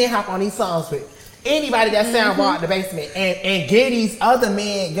 these men hop on these songs with anybody that sound raw in the basement and give these other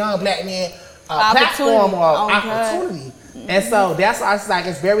men, young black men, a platform or opportunity. And so that's why it's like,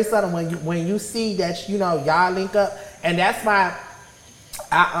 it's very subtle when you see that, you know, y'all link up. And that's why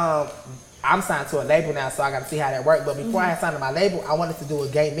I'm signed to a label now, so I got to see how that works. But before I had signed to my label, I wanted to do a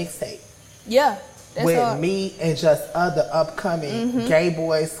gay mixtape. Yeah. That's with hard. me and just other upcoming gay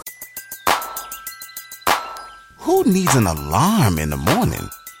boys. Who needs an alarm in the morning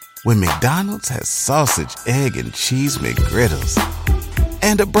when McDonald's has sausage, egg, and cheese McGriddles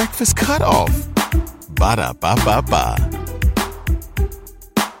and a breakfast cutoff? Ba-da-ba-ba-ba.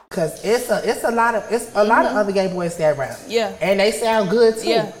 Cause it's a lot of other gay boys that rap. Yeah. And they sound good too.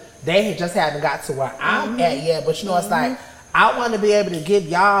 Yeah. They just haven't got to where I'm at yet. But you know, it's like I want to be able to give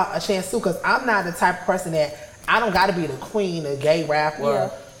y'all a chance too, cause I'm not the type of person that I don't gotta be the queen of gay rap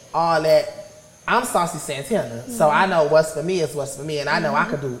or all that. I'm Saucy Santana. So I know what's for me is what's for me, and I know I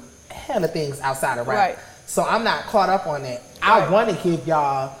can do hella things outside of rap. Right. So I'm not caught up on that. I want to give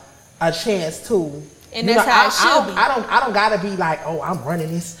y'all a chance too. And that's how it should be. I don't gotta be like, oh, I'm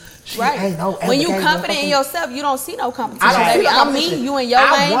running this. Right. When you confident in yourself, you don't see no competition. I don't see no I'm competition. me, you in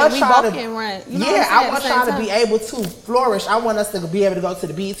your lane, and we both can run. You know I want y'all to be able to flourish. I want us to be able to go to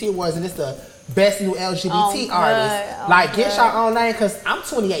the BET Awards, and it's the best new LGBT artist. Like, get y'all own lane, because I'm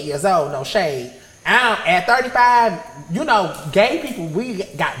 28 years old, no shade. At 35, you know, gay people, we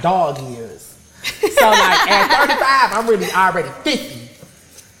got dog years. So like at 35, I'm really already 50.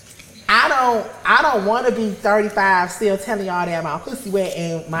 I don't want to be 35 still telling y'all that my pussy wet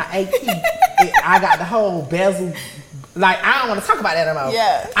and my AP, I got the whole bezel. Like, I don't want to talk about that no more.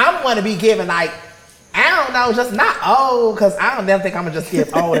 Yeah. I want to be giving like, I don't know, just not old, because I don't never think I'm going to just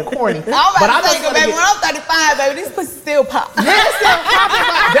get old and corny. But I'm thinking, baby, when I'm 35, baby, this pussy still pop. Yeah, it's still popping.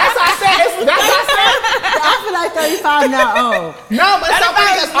 That's what I said. That's what I said. I feel like 35 not old. No, but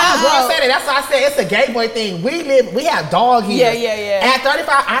somebody just all girls say that. That's why I said it's a gay boy thing. We have dog years. Yeah. At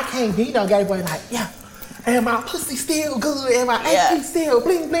 35, I can't be no gay boy like, and my pussy still good, and my AP still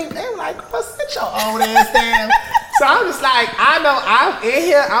bling bling. They were like, girl, sit your old ass down. So I'm just like, I know I'm in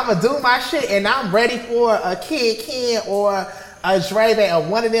here, I'm gonna do my shit, and I'm ready for a Kid Ken or a Dre or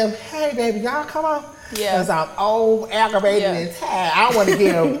one of them. Hey, baby, y'all come on. Yeah. Because I'm old, aggravated, and tired. I want to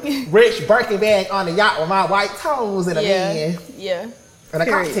get a rich Birkin bag on the yacht with my white toes and a man. Yeah. And a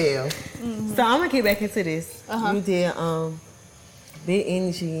cocktail. So I'm gonna get back into this. You did Big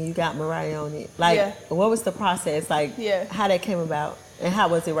Energy and you got Mariah on it. Like, what was the process? Like, how that came about, and how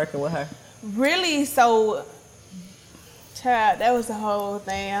was it working with her? Really, so, child, that was the whole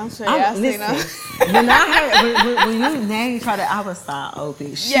thing. I'm sure y'all seen her. When I heard, when you named her, I was like, oh,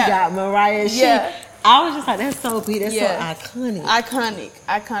 bitch, she got Mariah. I was just like, that's so big, that's so iconic.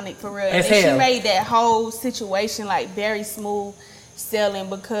 Iconic for real. And she made that whole situation like very smooth selling,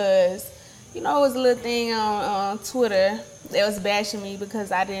 because, you know, it was a little thing on Twitter. They was bashing me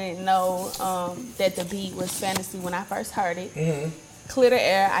because I didn't know that the beat was fantasy when I first heard it. Clear the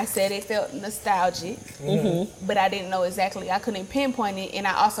air, I said it felt nostalgic, but I didn't know exactly. I couldn't pinpoint it, and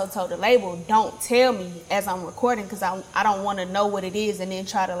I also told the label, don't tell me as I'm recording, because I don't want to know what it is and then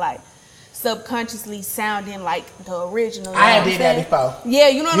try to like subconsciously sounding like the original. I did that before. Yeah,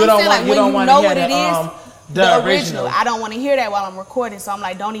 you know what I'm saying? Like when you know what it is, the original. I don't want to hear that while I'm recording, so I'm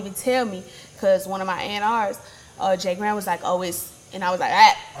like, don't even tell me, because one of my A&Rs, Jay Graham was like, oh, it's, and I was like,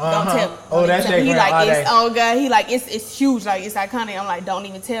 don't tell me. Oh, that's Jay Graham. He like, it's, oh God, he like, it's huge, like it's iconic. I'm like, don't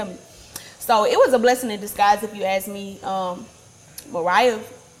even tell me. So it was a blessing in disguise, if you ask me. Mariah,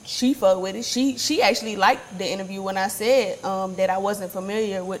 she fucked with it. She actually liked the interview when I said that I wasn't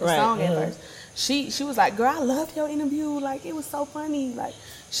familiar with the song at first. She was like, girl, I love your interview. Like, it was so funny. Like,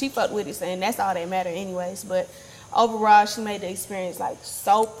 she fucked with it, and that's all that mattered anyways. But overall, she made the experience, like,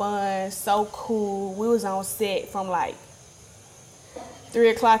 so fun, so cool. We was on set from, like, 3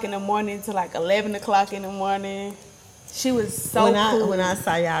 o'clock in the morning to, like, 11 o'clock in the morning. She was so cool. When I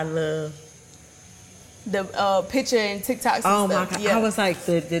saw y'all love the picture and TikToks and oh stuff. my God. Yeah. I was like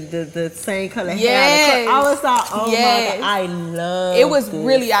the same color yes. hair. I was like, oh my God, I love it. Was this.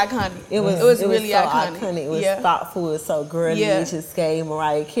 really iconic. It was really so iconic. It was thoughtful. It was so girly. It just gave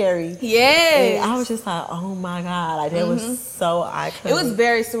Mariah Carey. Yes. And I was just like, oh my God, like that was so iconic. It was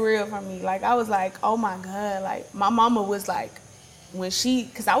very surreal for me. Like I was like, oh my God. Like my mama was like,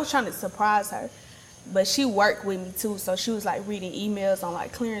 because I was trying to surprise her. But she worked with me too, so she was like reading emails on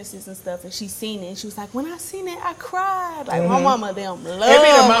like clearances and stuff, and she seen it, and she was like, when I seen it, I cried. Like my mama, them love it. It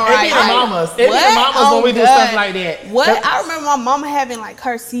be the mamas when we do stuff like that. What? I remember my mama having like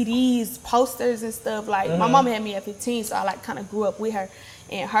her CDs, posters and stuff. Like my mama had me at 15, so I like kind of grew up with her.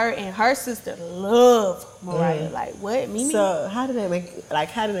 And her sister love Mariah. Like what? Mimi? So how did that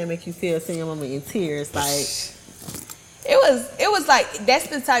make you feel seeing your mama in tears? Like It was like, that's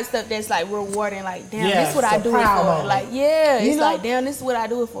the type of stuff that's like rewarding. Like, damn, this is what I do it for. Moment. Like, it's like, damn, this is what I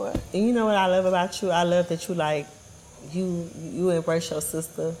do it for. And you know what I love about you? I love that you like, you embrace your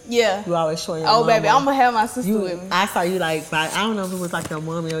sister. Yeah. You always showing your mama. Oh, baby, I'm going to have my sister with me. I saw you like, I don't know if it was like your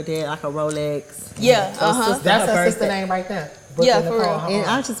mom or your dad, like a Rolex. Yeah, That's her sister name right there. Yeah, for real. And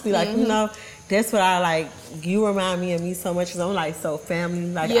I just be like, you know, that's what I like. You remind me of me so much, because I'm like so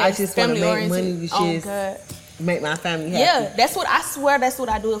family. Like, I just want to make money to just make my family happy. Yeah, that's what I swear. That's what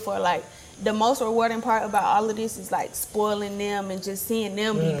I do it for. Like the most rewarding part about all of this is like spoiling them and just seeing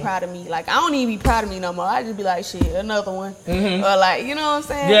them be proud of me. Like I don't even be proud of me no more. I just be like, shit, another one, or like, you know what I'm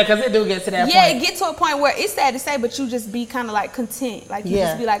saying? Yeah, because it do get to that point. Yeah, it get to a point where it's sad to say, but you just be kind of like content. Like you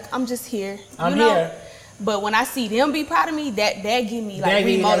just be like, I'm just here. I'm here. But when I see them be proud of me, that give me like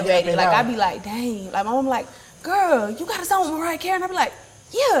remotivated. Like I be like, dang. Like my mom like, girl, you got a song with Mariah Carey, and I be like,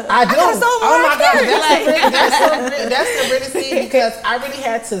 yeah, I do. Oh my God, that's the really thing, because I really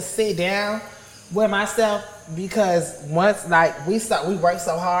had to sit down with myself, because once like we work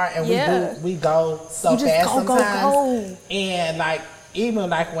so hard and we go so fast sometimes, and like even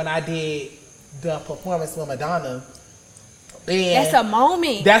like when I did the performance with Madonna. That's a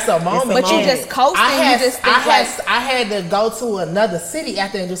moment. But you just coasting. I had to go to another city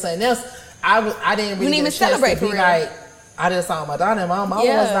after and do something else. I didn't really even celebrate for real. Like, I just saw Madonna, and my mom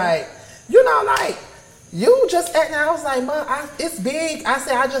was like, you know, like, you just acting. I was like, Mom, it's big. I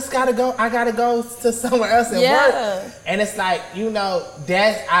said, I just gotta go. I gotta go to somewhere else and work. And it's like, you know,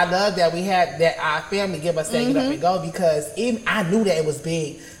 I love that we had that our family give us that get up and go, because even I knew that it was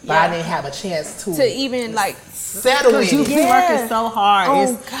big, but I didn't have a chance to even like settle in. You been working so hard.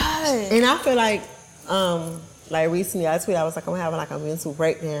 Oh God. And I feel like recently I tweeted, I was like, I'm having like a mental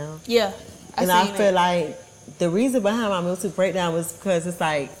breakdown. Yeah. I feel like the reason behind my mental breakdown was because it's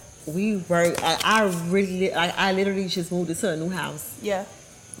like we work. I literally just moved into a new house. Yeah.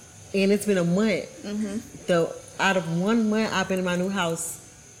 And it's been a month. Out of 1 month, I've been in my new house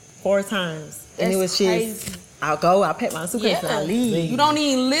 4 times. That's and it was crazy. Just, I'll go, I pack my suitcase, and I leave. You don't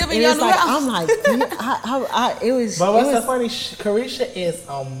even live in your new like, house. I'm like, it was. But what's so funny? Caresha is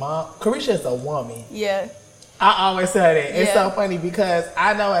a mom. Caresha is a woman. Yeah. I always say that. It's so funny, because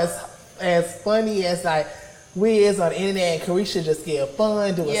I know as funny as like we is on the internet, and Caresha just get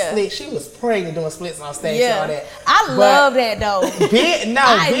fun doing splits. She was pregnant doing splits on stage and all that. I love that though.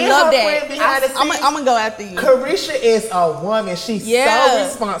 I love that. I'm gonna go after you. Caresha is a woman. She's so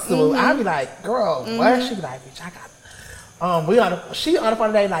responsible. I be like, girl, what? She be like, bitch, I got. She on the phone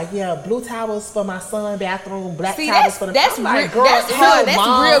today, like, blue towels for my son, bathroom, black towels for the. That's like, girl, that's hard. That's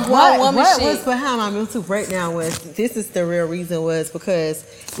real grown woman shit. What was behind my mental breakdown was, this is the real reason, was because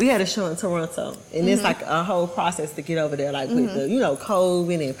we had a show in Toronto, and it's like a whole process to get over there, like with the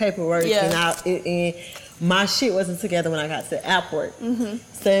COVID and paperwork, and my shit wasn't together when I got to the airport.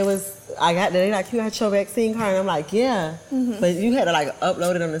 So it was, I got there, like, you got your vaccine card, and I'm like, but you had to like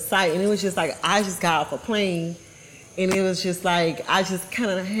upload it on the site, and it was just like, I just got off a plane. And it was just like, I just kind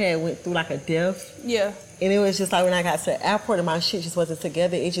of went through like a death. Yeah. And it was just like when I got to the airport and my shit just wasn't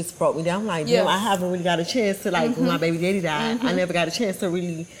together, it just broke me down. I'm like, damn, I haven't really got a chance to like, when my baby daddy died, I never got a chance to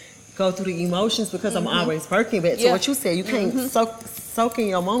really go through the emotions because I'm always working. But to what you said, you can't soak in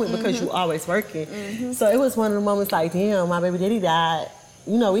your moment because you always working. So it was one of the moments like, damn, my baby daddy died.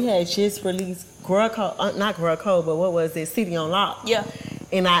 You know, we had just released not Girl Code, but what was it? City on Lock. Yeah.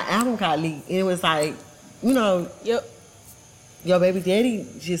 And our album got leaked. And it was like, you know, your baby daddy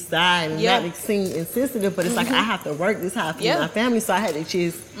just died, and not to seem insensitive, but it's like I have to work. This is how I feed my family, so I had to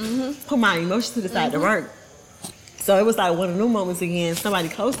just put my emotions to the side to work. So it was like one of them moments again. Somebody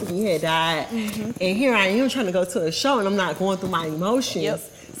close to me had died, and here I am trying to go to a show, and I'm not going through my emotions.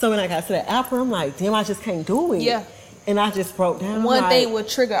 So when I got to the airport, I'm like, damn, I just can't do it. Yeah. And I just broke down. One thing would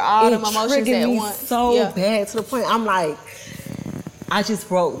trigger all the emotions at once. So bad to the point I'm like, I just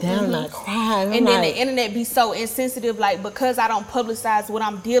broke down and I cried. And then the internet be so insensitive, like because I don't publicize what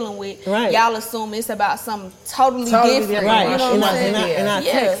I'm dealing with, y'all assume it's about something totally different. Right. You know what I'm saying? And I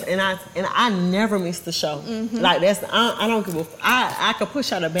text and I never miss the show. Like that's I don't give a I could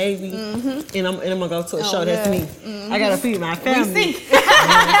push out a baby and I'm gonna go to a show. That's me. I gotta feed my family. We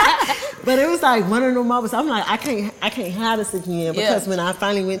see. But it was like one of the moments I'm like, I can't have this again because when I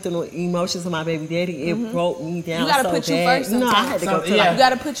finally went through the emotions of my baby daddy, it broke me down. You gotta so put bad. you first. You know, I had to go to like, you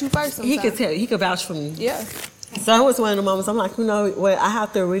gotta put you first. Sometimes. He could tell. He could vouch for me. Yeah. So it was one of the moments I'm like, you know what? I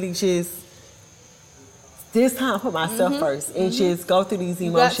have to really just this time put myself first and just go through these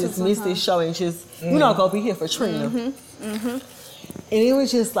emotions, miss this show, and just you know go be here for Trina. And it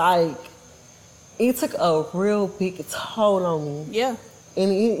was just like it took a real big toll on me. Yeah.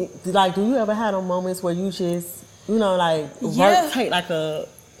 And like, do you ever have those moments where you just, you know, like work take like a,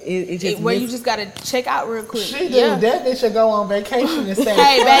 where you just gotta check out real quick. She do. That bitch should go on vacation and say,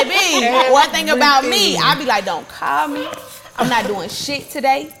 hey baby, one thing about me, I be like, don't call me. I'm not doing shit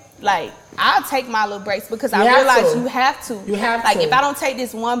today. Like, I'll take my little breaks because I realize you have to. You have to. Like, if I don't take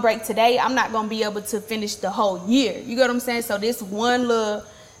this one break today, I'm not gonna be able to finish the whole year. You get what I'm saying? So this one little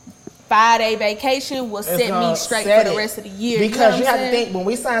 5-day vacation will set me straight for the rest of the year. Because you have to think, when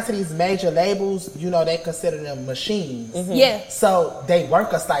we sign to these major labels, you know, they consider them machines. Yeah. So they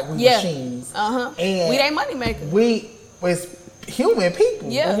work us like we machines. And we they money makers. We was human people.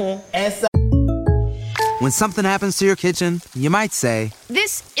 Yeah. And so when something happens to your kitchen, you might say,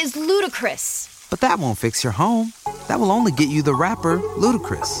 "This is ludicrous." But that won't fix your home. That will only get you the rapper,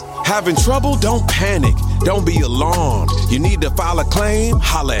 Ludacris. Having trouble? Don't panic. Don't be alarmed. You need to file a claim?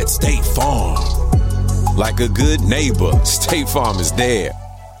 Holla at State Farm. Like a good neighbor, State Farm is there.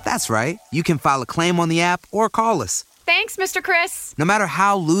 That's right. You can file a claim on the app or call us. Thanks, Mr. Chris. No matter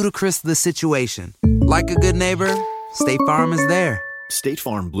how ludicrous the situation, like a good neighbor, State Farm is there. State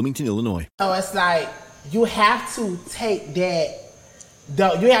Farm, Bloomington, Illinois. So it's like, you have to take that.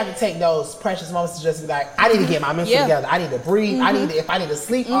 You have to take those precious moments to just be like, I need to get my mental together. I need to breathe. If I need to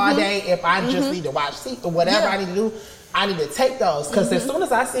sleep all day, if I just need to watch TV or whatever I need to do, I need to take those. Because as soon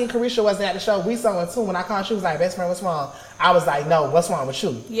as I seen Caresha wasn't at the show, we saw it too. When I called, she was like, best friend, what's wrong? I was like, no, what's wrong with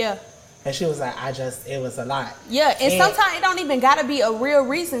you? Yeah. And she was like, it was a lot. Yeah, and sometimes it don't even gotta be a real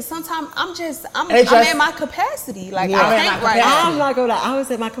reason. Sometimes I'm at my capacity. Like, I think right now. I'm not gonna lie, I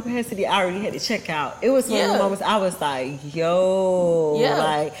was at my capacity. I already had to check out. It was one of the moments I was like, yo,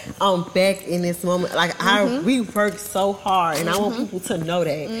 like, I'm back in this moment. Like, we worked so hard, and I want people to know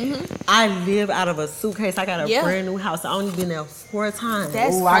that. I live out of a suitcase. I got a brand new house. I only been there 4 times.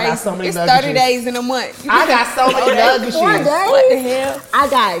 That's crazy. I got so many it's luggages. 30 days in a month. I got so many luggages. 4 days? What the hell? I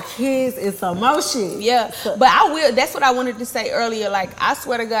got kids. It's emotion. Yeah, but I will. That's what I wanted to say earlier. Like, I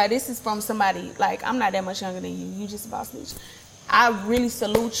swear to God, this is from somebody. Like, I'm not that much younger than you. You just a boss bitch. I really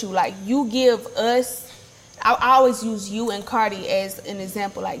salute you. Like, you give us. I always use you and Cardi as an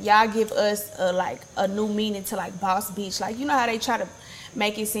example. Like, y'all give us a new meaning to like boss bitch. Like, you know how they try to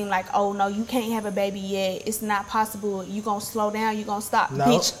make it seem like, oh no, you can't have a baby yet. It's not possible. You gonna slow down. You gonna stop,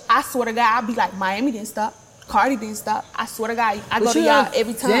 bitch. I swear to God, I'll be like, Miami didn't stop. Cardi didn't stop. I swear to God, I go to y'all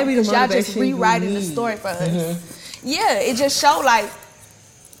every time because y'all just rewriting the story for us. Yeah, it just showed like,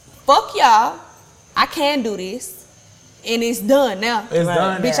 fuck y'all, I can do this, and it's done now. It's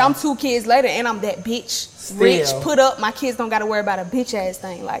done bitch, now. I'm 2 kids later, and I'm that bitch. Still. Rich, put up, my kids don't got to worry about a bitch ass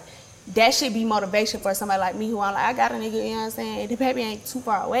thing. Like, that should be motivation for somebody like me who I'm like, I got a nigga, you know what I'm saying? The baby ain't too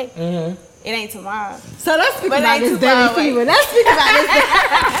far away. It ain't tomorrow. So let's speak about this baby fever. Let's speak about this.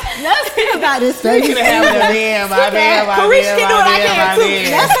 Let's speak about this baby fever. Caresha can do what I can too.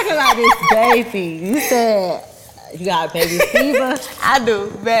 Let's talk about this baby. You said you got baby fever. I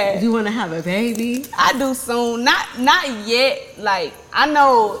do, bad. You want to have a baby? I do soon. Not yet. Like, I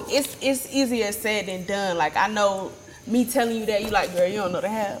know it's easier said than done. Like, I know me telling you that, you like, girl, you don't know the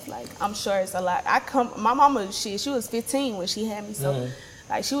half. Like, I'm sure it's a lot. My mama, she was 15 when she had me, so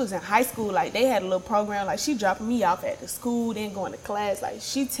like she was in high school. Like they had a little program. Like she dropping me off at the school, then going to class. Like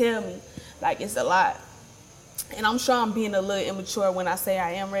she tell me, like it's a lot. And I'm sure I'm being a little immature when I say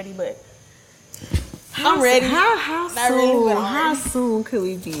I am ready, but I'm ready. How soon could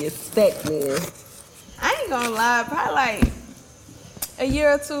we be expecting? I ain't gonna lie, probably like a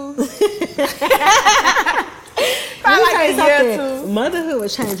year or two. Probably like a year or two. Motherhood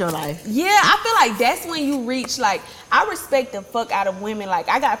would change your life. Yeah, I feel like that's when you reach, like, I respect the fuck out of women. Like,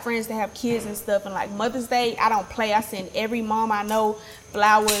 I got friends that have kids and stuff, and like Mother's Day, I don't play. I send every mom I know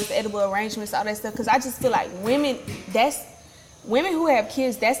flowers, edible arrangements, all that stuff, because I just feel like women who have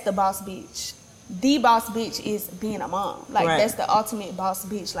kids, that's the boss bitch. The boss bitch is being a mom. Like, that's the ultimate boss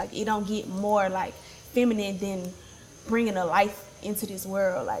bitch. Like, it don't get more, like, feminine than bringing a life into this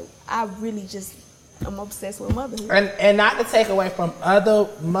world. Like, I really just, I'm obsessed with motherhood. And not to take away from other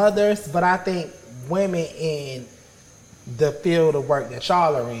mothers, but I think women in the field of work that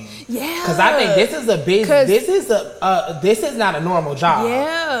y'all are in. Yeah. Because I think this is a busy, this is not a normal job.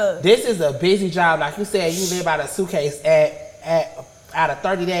 Yeah. This is a busy job. Like you said, you live out of a suitcase out of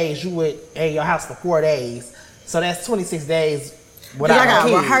 30 days, you would in your house for 4 days. So that's 26 days without I got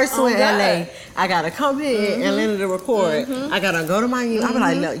kids. rehearsal in LA. I gotta come here in Atlanta to record. I gotta go to Miami. I be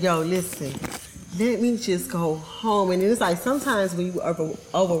like, yo, listen, let me just go home. And it's like sometimes when you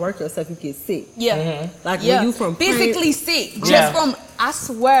overwork yourself, you get sick. Yeah. Like when you from physically sick. Just from, I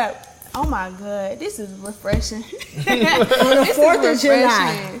swear, oh my God, this is refreshing. On the 4th of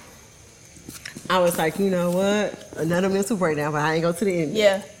July, I was like, you know what? Another mental breakdown, but I ain't go to the end.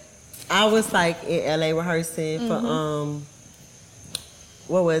 Yeah. I was like in LA rehearsing for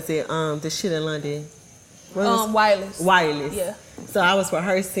what was it? The shit in London. Wireless. Yeah. So I was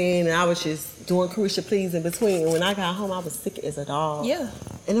rehearsing and I was just doing Caresha Please in between. And when I got home, I was sick as a dog. Yeah.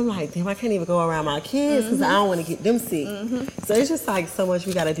 And I'm like, damn, I can't even go around my kids because I don't want to get them sick. So it's just like so much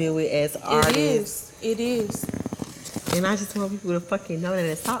we got to deal with as artists. It is. And I just want people to fucking know that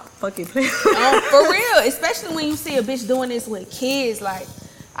and stop fucking playing. For real. Especially when you see a bitch doing this with kids. Like,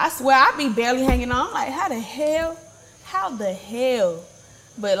 I swear, I be barely hanging on. I'm like, how the hell?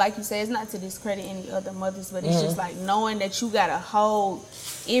 But like you said, it's not to discredit any other mothers, but it's just like knowing that you got a whole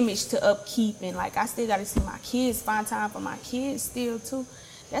image to upkeep, and like I still got to see my kids, find time for my kids still too.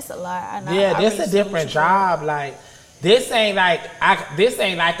 That's a lot. This a different job. Like this ain't like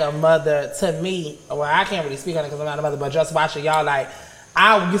a mother to me. Well, I can't really speak on it because I'm not a mother, but just watching y'all, like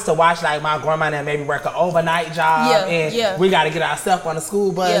I used to watch like my grandma and maybe work an overnight job, and we got to get our stuff on the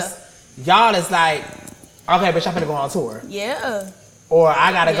school bus. Y'all is like, okay, bitch, I'm gonna go on tour. Yeah. Or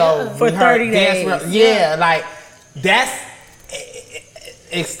I gotta go for 30 days. Like that's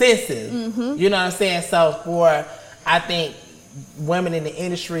extensive. You know what I'm saying? So I think women in the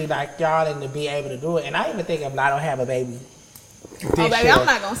industry like y'all and to be able to do it, and I even think if I don't have a baby. Oh, baby, I'm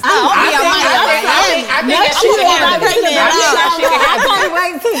not gonna stop. I can't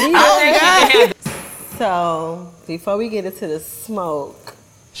wait to So before we get into the smoke,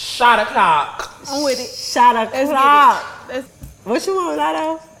 shot o'clock. I'm with it. Shot o'clock. What you want,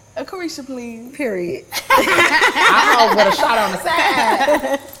 Latto? A Caresha, please. Period. I want a shot on the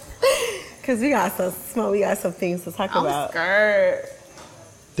side. Cause we got some smoke. We got some things to talk about. I'm scared.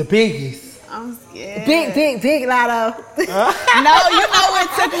 The biggies. I'm scared. Big Latto. No, you know what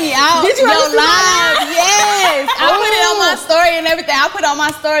took me out? Did you your live? Yes. I put it on my story and everything. I put it on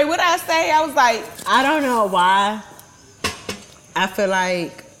my story. What did I say? I was like, I don't know why. I feel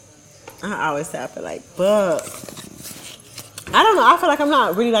like I always say I feel like, but I don't know. I feel like I'm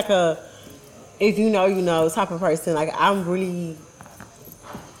not really like a if you know, you know type of person. Like I'm really.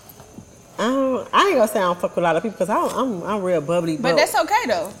 I ain't gonna say I don't fuck with a lot of people because I'm real bubbly. But that's okay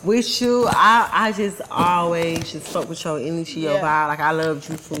though. With you, I just always just fuck with your energy, your vibe. Like I loved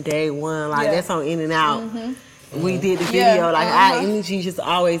you from day one. Like that's on In and Out. We did the video. Like our energy just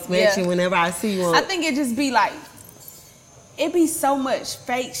always matching whenever I see you on. I think it just be like. It be so much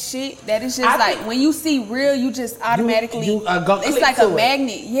fake shit that it's just like when you see real, you just automatically it's like a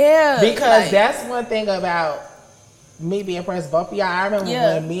magnet. Yeah. Because that's one thing about me being friends with both of y'all. I remember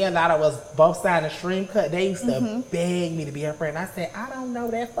when me and Latto was both signing Stream Cut, they used to beg me to be her friend. I said, I don't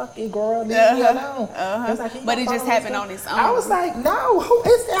know that fucking girl. Leave me alone. Like, but it just happened on its own. I was like, no, who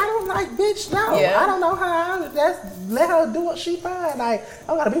is that? I don't like, bitch, no. I don't know her. Let her do what she find. Like,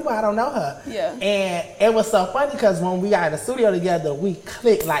 a lot of people, I don't know her. Yeah. And it was so funny because when we got in the studio together, we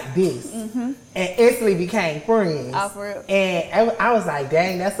clicked like this. And instantly became friends. Oh, for real. And I was like,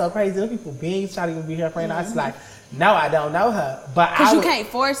 dang, that's so crazy. Those people big trying to even be her friend. I was like, No, I don't know her. But Because you can't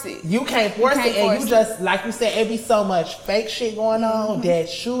force it. You can't force it. And you just, like you said, it be so much fake shit going on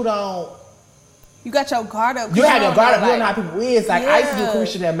that you don't. You got your guard up. You have your guard up. You don't know how people is. Like, I used to do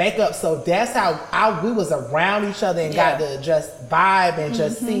Caresha their makeup, so that's how we was around each other and got to just vibe and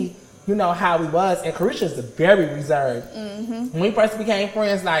just see, you know, how we was. And Caresha is very reserved. When we first became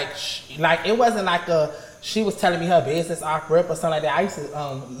friends, like it wasn't like she was telling me her business off rip or something like that. I used to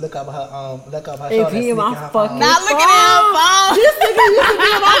look up her show. Be my fucking not looking at her phone. This nigga used to be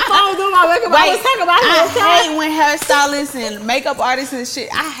on my phone doing my makeup. I was talking about I hate when hairstylists and makeup artists and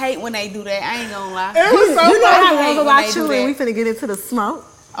shit. I hate when they do that. I ain't gonna lie. It was so you know what I love about you, and we finna get into the smoke.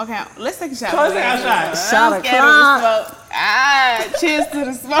 Okay, let's take a shot. Let's take a shot. Shot of smoke. Cheers to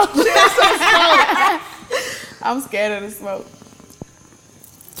the smoke. Cheers to the smoke. I'm scared of the smoke.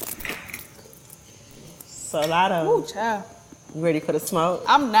 So Latto, ooh, child. You ready for the smoke?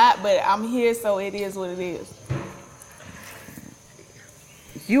 I'm not, but I'm here, so it is what it is.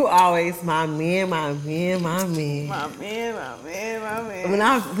 You always my man. My man. When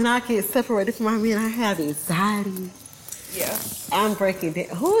I get separated from my man, I have anxiety. Yeah. I'm breaking down.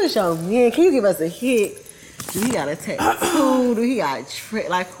 Who is your man? Can you give us a hit? Do he got a tattoo? Do he got a trick?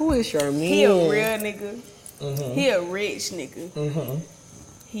 Like, who is your man? He a real nigga. He a rich nigga.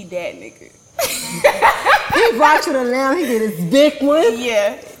 He that nigga. He brought you the lamb. He did his big one.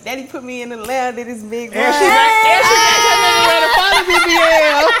 Yeah, Daddy put me in the lamb. Did his big one. And she made a fun of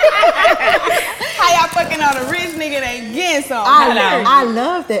BBL. How y'all fucking on a rich nigga that ain't getting some? I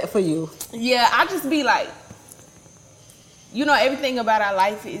love that for you. Yeah, I just be like, you know, everything about our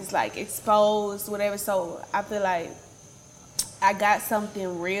life is like exposed, whatever. So I feel like I got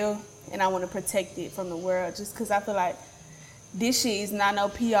something real, and I want to protect it from the world, just because I feel like. This shit is not no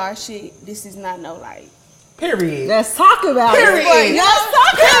PR shit. This is not no like. Period. Let's talk about it. Let's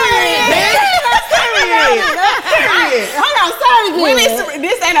talk about it. Hold on,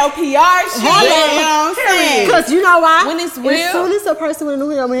 this ain't no PR shit. You know what I'm saying? Because you know why? When it's real. As soon as a person would know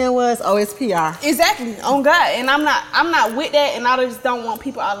who your man was, oh, it's PR. Exactly. On God. And I'm not with that, and I just don't want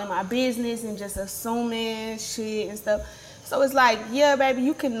people all in my business and just assuming shit and stuff. So it's like, yeah, baby,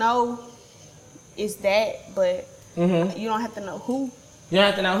 you can know it's that, but you don't have to know who. You don't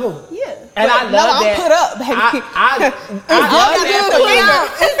have to know who. Yeah. And I love that. I'm put up, baby. I love that for you.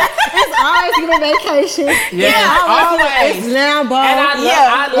 It's always giving vacation. Yeah, always. It's Lambo. And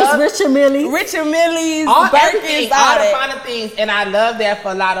I love it's Richard Millie's. Birkins, all the finer things. And I love that for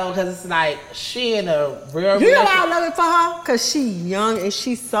Latto because it's like she in a real You know why I love it for her? Because she young and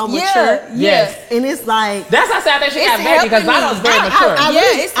she's so mature. Yes. And it's like. That's why I said that she got baby because Latto's very mature.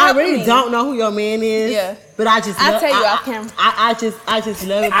 I really don't know who your man is. Yeah. But I just I'll tell you off camera. I just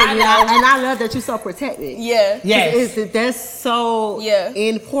love it for you. And I love that you're so protected. Yeah. Yes. That's so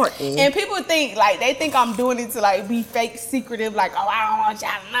important. And people think, like, they think I'm doing it to, like, be fake secretive, like, oh, I don't want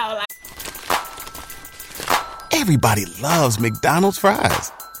y'all to know. Like. Everybody loves McDonald's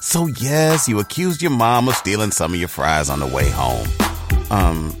fries. So yes, you accused your mom of stealing some of your fries on the way home.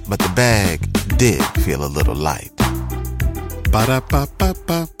 But the bag did feel a little light.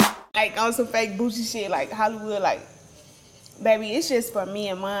 Ba-da-ba-ba-ba. Like, on some fake bougie shit, like Hollywood, like, baby, it's just for me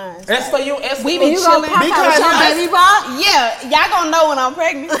and mine. That's for you. It's we for be you. chilling. Because baby boy? Yeah, y'all gonna know when I'm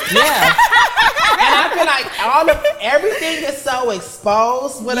pregnant. Yeah. And I feel like everything is so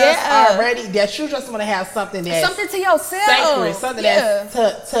exposed with us already that you just want to have something that's something to yourself. Sacred, something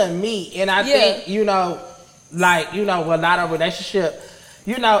that's to me. And I think, you know, like, you know, with a lot of relationship,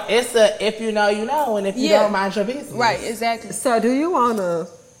 you know, it's a if you know, you know, and if you don't, mind your business. Right, exactly. So do you want a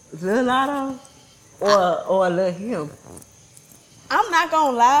little Latto or a little him? I'm not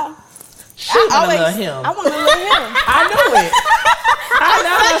gonna lie. I want a little him. I want a little him. I knew it. I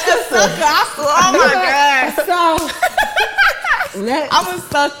know my sister. Oh my God. I'm a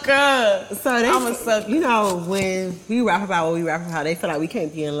sucker. So I'm a sucker. You know, when we rap about what we rap about, they feel like we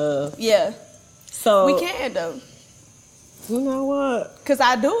can't be in love. Yeah. So we can though. You know what? Cause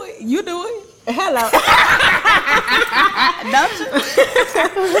I do it. You do it. Hello. Don't you?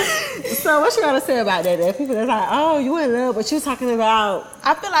 So what you gotta say about that? That people are like, oh, you in love, but you talking about.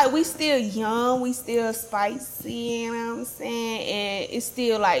 I feel like we still young, we still spicy, you know what I'm saying? And it's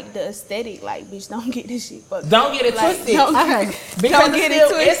still like the aesthetic, like, bitch, don't get this shit fucked. Don't get it twisted. Don't get it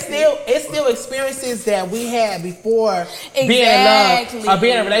twisted. It's still experiences that we had before being in love or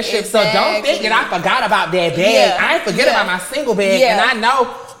being in a relationship. So don't think that I forgot about that bag. Yeah. I ain't forget about my single bag, and I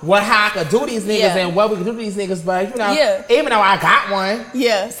know how I could do these niggas and what we could do to these niggas, but you know, even though I got one.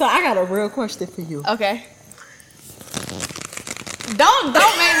 Yeah. So I got a real question for you. Okay. Don't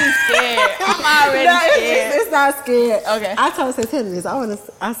make me scared. I'm already scared. It's not scared. Okay. I told her, tell me this.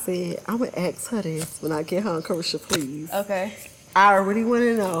 I said, I'm going to ask her this when I get home, Caresha, please. Okay. I really want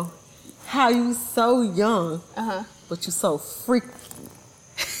to know how you so young, but you so freaky.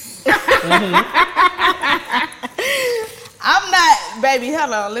 I'm not, baby,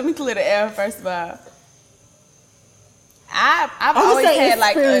 hold on. Let me clear the air first of all. I've always had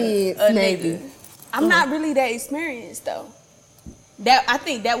like a maybe. nigga. I'm not really that experienced though. I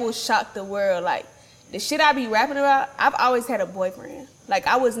think that will shock the world. Like the shit I be rapping about, I've always had a boyfriend. Like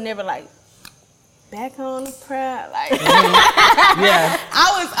I was never like back on the proud. Like Yeah.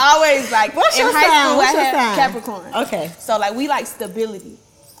 I was always like What's in your high sign? school What's I your had sign? Capricorn. Okay. So like we like stability.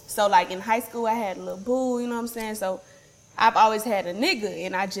 So like in high school I had a little boo, you know what I'm saying? So I've always had a nigga,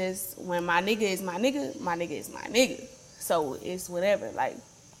 and I just, when my nigga is my nigga, my nigga is my nigga. So it's whatever. Like,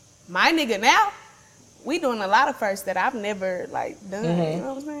 my nigga now, we doing a lot of firsts that I've never, like, done. You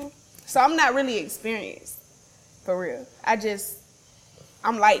know what I'm saying? So I'm not really experienced, for real.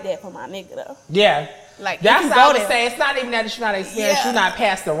 I'm like that for my nigga, though. Yeah. Like, that's what I would say. It's not even that you're not experienced. You're not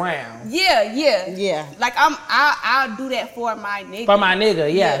passed around. Yeah. Like, I'll do that for my nigga. For my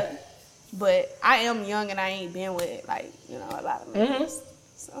nigga, yeah. But I am young and I ain't been with, like, you know, a lot of niggas.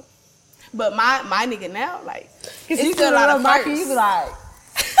 So, but my nigga now, like, it's still a lot of firsts. You be like,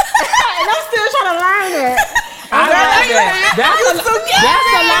 and I'm still trying to learn it. I love that.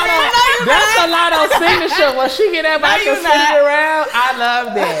 That's a lot of signature. When she get that back and spin it around, I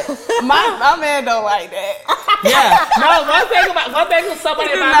love that. My man don't like that. Yeah. No, one thing with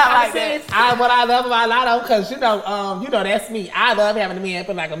somebody about what I love about Latto, because you know that's me. I love having a man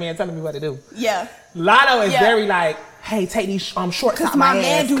feel like a man telling me what to do. Yeah. Latto is very like, hey, take these shorts out my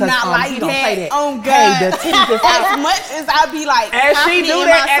man ass. do not like that. Oh God. Hey, the titties is out. As much as I be like, and she do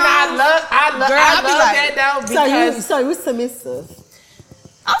that, and I love that though, because so you submissive.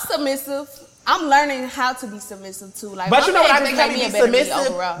 I'm submissive. I'm learning how to be submissive too. Like, but you know what I think make me a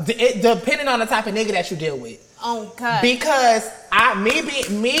submissive? Depending on the type of nigga that you deal with. Oh God. Because me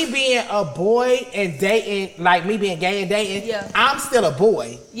being a boy and dating, like me being gay and dating, I'm still a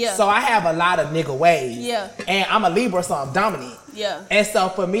boy. Yeah. So I have a lot of nigga ways. Yeah. And I'm a Libra, so I'm dominant. Yeah. And so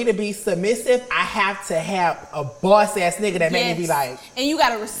for me to be submissive, I have to have a boss ass nigga that made me be like. And you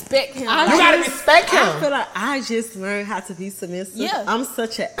gotta respect him. You gotta respect him. I feel like I just learned how to be submissive. Yeah. I'm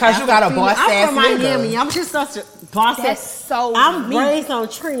such a. Cause you got a boss ass nigga. I'm from Miami. I'm just such a boss ass. That's so I'm me. raised on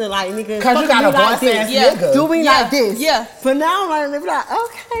Trina, like nigga. Cause you got a boss ass nigga. Do me like this. Yeah. But now I'm learning to be like,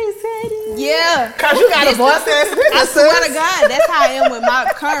 okay, Sadie. Yeah. Cause you got a boss ass nigga. I swear to God, that's how I am with my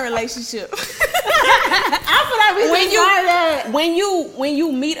current relationship. I feel like when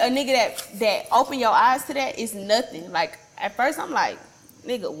you meet a nigga that open your eyes to that, it's nothing. Like at first I'm like,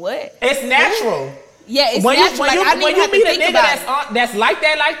 nigga, what? It's natural. Yeah, it's natural. When you meet a nigga that's like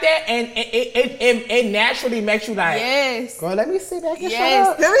that, and it naturally makes you like, yes, girl, let me sit back and shut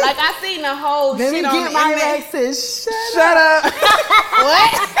up. Like I seen the whole let shit me on get the my internet. legs and shut up. What?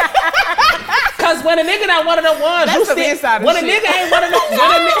 Cause when a nigga not one of them ones, that's you still when a nigga ain't one of them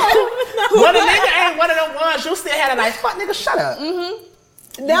when a nigga ain't one of them ones, you still had a like, fuck nigga, shut up.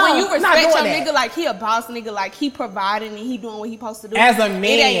 No, when you respect your nigga like he a boss nigga, like he providing and he doing what he supposed to do. As a man,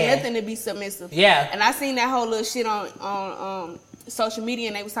 it ain't nothing to be submissive. Yeah. And I seen that whole little shit on social media,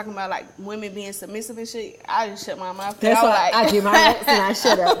 and they was talking about like women being submissive and shit. I just shut my mouth. That's why I get my legs and I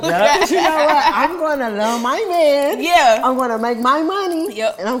shut up. But you know what? I'm going to love my man. Yeah. I'm going to make my money.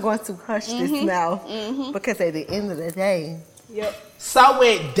 Yep. And I'm going to hush this mouth because at the end of the day. Yep. So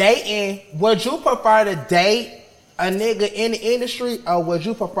with dating, would you prefer to date a nigga in the industry, or would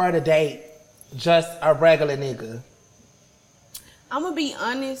you prefer to date just a regular nigga? I'm gonna be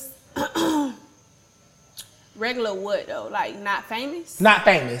honest. Regular what though? Like not famous? Not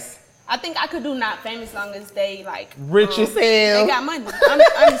famous. I think I could do not famous long as they like rich as hell. They got money.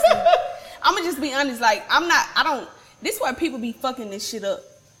 Honestly, I'm gonna just be honest. Like this is where people be fucking this shit up.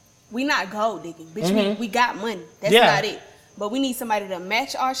 We not gold digging, bitch. We got money. That's not it. But we need somebody to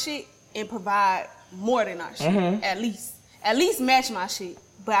match our shit and provide more than our shit. At least match my shit.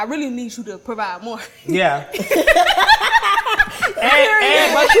 But I really need you to provide more. Yeah.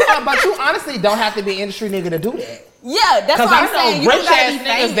 but you honestly don't have to be industry nigga to do that. Yeah, that's what I'm saying. Because I know rich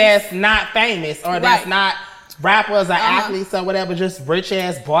ass niggas that's not famous or that's not rappers or athletes or whatever, just rich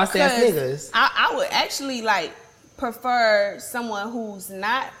ass boss ass niggas. I would actually like prefer someone who's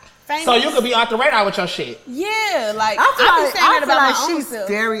not famous. So you could be off the radar with your shit. Yeah, like I be saying that about my own self.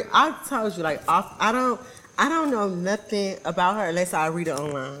 I told you, like, I I don't know nothing about her unless I read it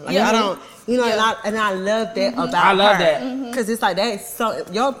online. Like, Yeah. I don't, you know, and I love that about her. I love that. Because it's like, that is so,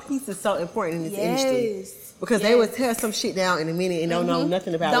 your piece is so important in this industry. Because they would tear some shit down in a minute and don't know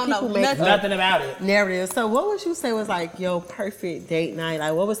nothing about it. People make nothing about it. Narrative. So what would you say was like your perfect date night?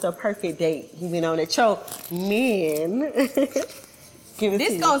 Like, what was the perfect date you been on that your men give it This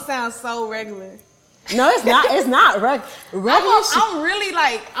to you? gonna sound so regular. No, it's not. It's not regular. I'm really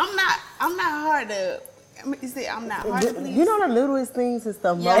like, I'm not hard to. I'm not hard to please. You know, the littlest things is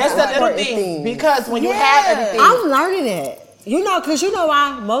the most It's the little important things. thing. Because when you have everything. I'm learning that. You know, because you know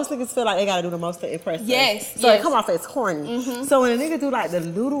why? Most niggas feel like they gotta do the most to impress us. Yes. So it come off as corny. So when a nigga do like the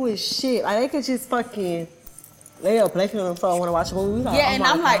littlest shit, like they could just fucking lay up blanket on the phone, want to watch a movie. We like, Yeah, oh and my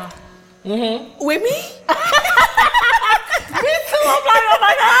I'm God. like, with me? Me too. I'm like, oh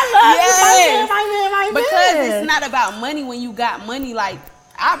my God, I love you, my man. Because it's not about money when you got money. Like,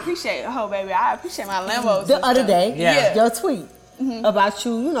 I appreciate, baby, I appreciate my Lambos. The other day, Yeah. your tweet about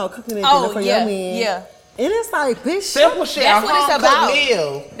you know, cooking and dinner for your man. Yeah. And it's like, bitch, simple shit. That's what it's about.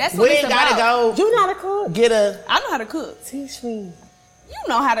 Meal. That's we what it's ain't gotta about. go. You know how to cook? Get a. I know how to cook. Teach me. You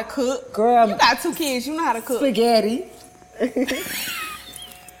know how to cook. Girl. You got 2 kids. You know how to cook. Spaghetti.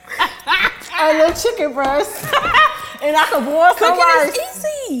 A little chicken breast. And I can boil some rice. Cooking is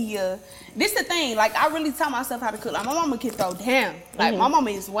easy. This the thing. Like, I really taught myself how to cook. Like, my mama can throw down. Like, my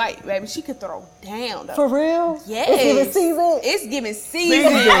mama is white, baby. She could throw down, though. For real? Yes. It's giving season? It's giving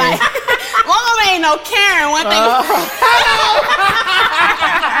season. Like, my mama ain't no Karen. One thing.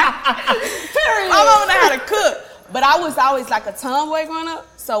 My mama know how to cook. But I was always like a tomboy growing up.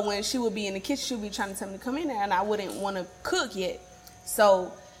 So when she would be in the kitchen, she would be trying to tell me to come in there, and I wouldn't want to cook yet.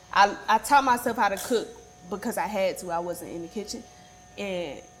 So I taught myself how to cook because I had to. I wasn't in the kitchen.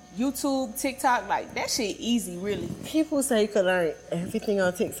 And YouTube, TikTok, like, that shit easy, really. People say you can learn everything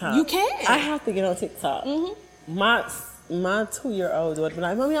on TikTok. You can. I have to get on TikTok. My 2-year-old daughter be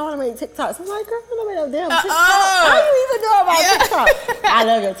like, Mommy, I want to make TikToks. I'm like, girl, I don't make no damn TikTok. How you even know about TikTok? I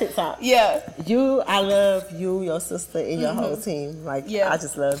love your TikTok. Yeah. I love you, your sister, and your whole team. Like, I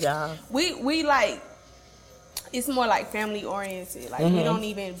just love y'all. We like, it's more like family oriented. Like, we don't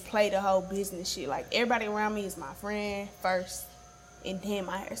even play the whole business shit. Like, everybody around me is my friend first, and then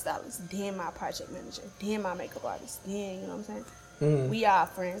my hairstylist, then my project manager, then my makeup artist, then, you know what I'm saying? We are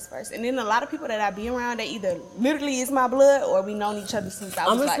friends first. And then a lot of people that I be around, they either literally is my blood or we known each other since I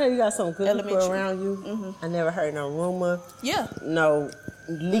was I'm gonna like tell you, got some good elementary. people around you. I never heard no rumor. Yeah. No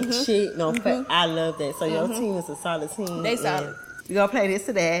leak shit. No fact. I love that. So your team is a solid team. They solid. We gonna play this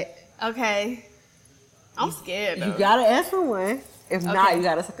to that. Okay. I'm scared though. You gotta ask for one. If not, you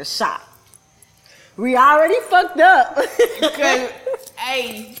gotta take a shot. We already fucked up. Cause,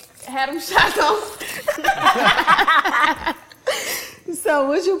 hey, had them shots on. So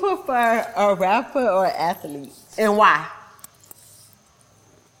would you prefer a rapper or an athlete? And why?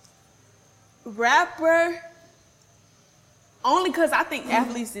 Rapper, only because I think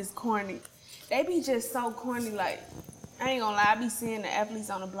athletes is corny. They be just so corny. Like, I ain't gonna lie, I be seeing the athletes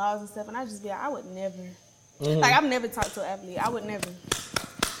on the blogs and stuff, and I just be like, I would never. Like, I've never talked to an athlete. I would never.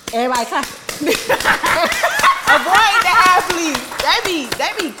 Everybody clap. Avoid the athletes. They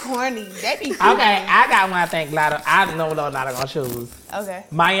be corny. They be corny. Okay, I got one. I think Latto. I know what Latto gonna choose. Okay.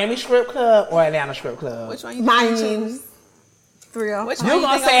 Miami Strip Club or Atlanta Strip Club? Which one you think you choose? Thrill. Which one You you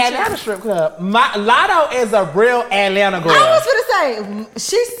gonna think say I'm Atlanta Strip Club? Latto is a real Atlanta girl. I was gonna say,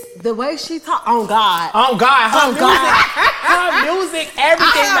 she's the way she talk. On God. On God, On God. her music,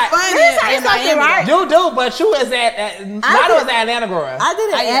 everything. I have Like, fun in Miami, right? you do, but you is Latto is an Atlanta girl. I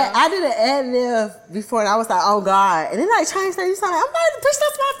did an ad lib before, and I was like, oh God. And then I changed that. You sound like, I'm like, bitch,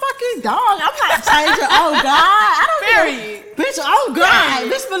 that's my fucking dog. I'm not changing. Oh God. I don't Period. Bitch, oh God.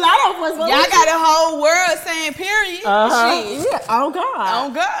 Bitch, Latto was. Y'all got the whole world saying period. Shit. Yeah, oh God. Oh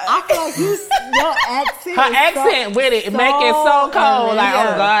God. I feel like your accent. Her accent with it, make it so cold. Like,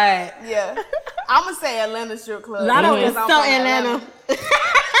 oh God. Yeah. I'm gonna say Atlanta Strip Club. Latto is because I'm so from Atlanta.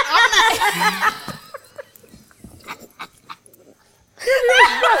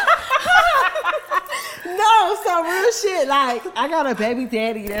 No, so real shit. Like, I got a baby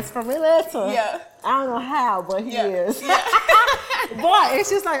daddy that's from Atlanta. Yeah. I don't know how, but he is. Yeah. But it's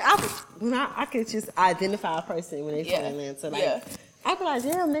just like, I could just identify a person when they from Atlanta. Like, I be like,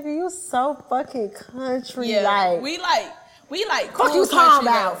 damn, nigga, you so fucking country. Yeah. Like, We like fuck cool you talking country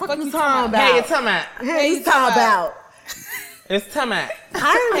about? girl. Fuck you talking about? Hey, you talking about? Hey, you talking about? It's talking about.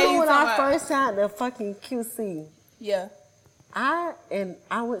 I remember Hey, you when talking I about? first signed the fucking QC. Yeah. I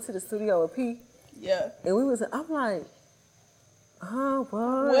went to the studio with P. Yeah. And I'm like, oh,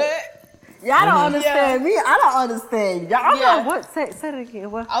 what? What? Y'all don't understand me. I don't understand y'all. Know what? Say it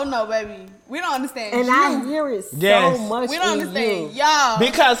again. What? Oh no, baby, we don't understand. And you. I hear it so much. We don't understand you. y'all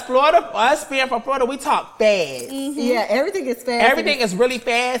because Florida, us being from Florida, we talk fast. Yeah, everything is fast. Everything is really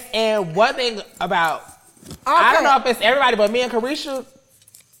fast. And one thing about I don't know if it's everybody, but me and Caresha.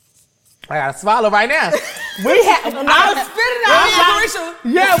 I gotta swallow right now. We have spit it out.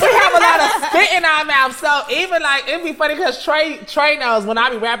 Yeah, we have a lot of spit in our mouth. So even like it'd be funny because Trey knows when I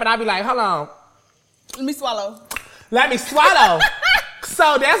be rapping, I be like, hold on. Let me swallow.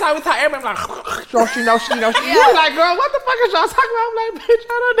 So that's how we talk. Everybody like, she know. Yeah. You like, girl, what the fuck is y'all talking about? I'm like, bitch,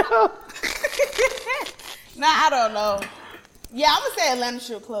 I don't know. Nah, I don't know. Yeah, I'm gonna say Atlanta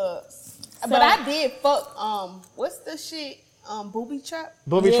strip clubs. So, but I did fuck, what's the shit? Booby trap?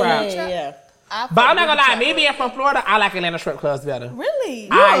 Booby trap. Yeah. But I'm not gonna lie, me being from Florida, I like Atlanta strip clubs better. Really?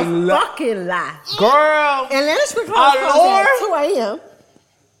 I fucking lie. Girl. Atlanta strip clubs close at 2 a.m.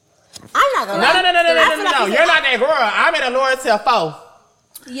 I'm not gonna lie. No. You're not that girl. I'm in Allure till 4.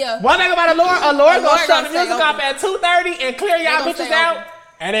 Yeah. One thing about Allure gonna shut the music off at 2:30 and clear y'all bitches out,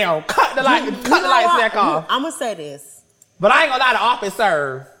 and they gonna cut the lights back off. I'm gonna say this. But I ain't gonna lie, the office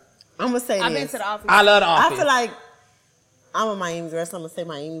serve. I'm gonna say this. I've been to the office. I love the office. I feel like I'm a Miami girl, so I'm gonna say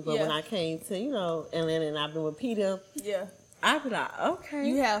Miami. But when I came to, Atlanta and I've been with Peter, I be like, okay.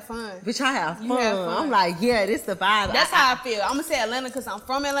 You have fun. Bitch, I have fun. I'm like, yeah, this the vibe. That's how I feel. I'm gonna say Atlanta because I'm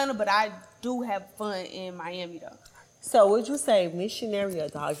from Atlanta, but I do have fun in Miami though. So would you say missionary or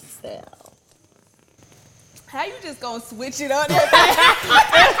doggy style? How you just gonna switch it up there?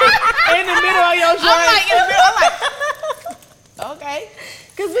 In the middle of your joint. I'm like, okay.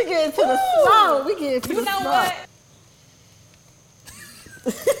 Cause we get into the snow. We get into the snow. You know what?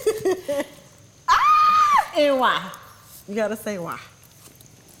 And why? You gotta say why.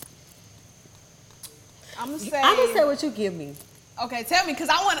 I'm gonna say what you give me. Okay, tell me, cause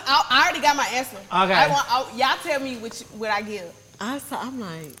I already got my answer. Okay. Y'all tell me what I give. I'm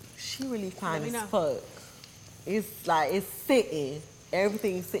like, she really fine as fuck. It's like it's sitting,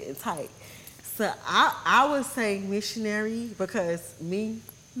 everything's sitting tight. So I would say missionary because me.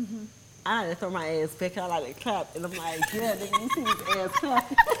 I like to throw my ass back. I like to clap, and I'm like, yeah, nigga, you see this ass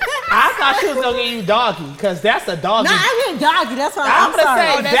clap. I thought she was gonna give you doggy, cause that's a doggy. No, I get doggy. That's why I'm gonna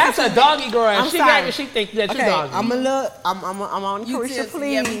sorry. say that's a doggy girl. And she sorry. gave it. She thinks that you doggy. I'm on Caresha,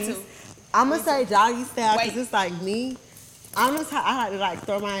 please. Yeah, me too. I'm gonna say doggy style because it's like me. I like to like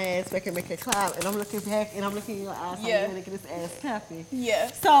throw my ass back and make it clap, and I'm looking back and I'm looking in your eyes. Yeah. I'm looking at this ass clapping. Yeah.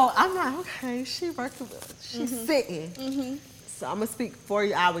 So I'm like, okay, she's sitting. So I'm gonna speak for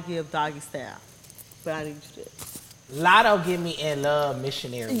you. I would give doggy style, but I need you to. Latto give me in love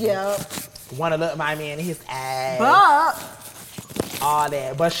missionary. Yeah. Wanna look my man in his ass. But all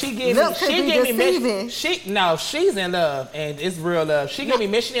that. But she give me she's in love and it's real love. She give me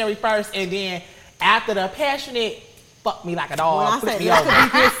missionary first and then after the passionate fuck me like a dog. When I say that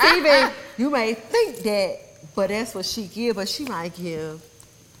could be deceiving, you may think that, but that's what she give, but she might give.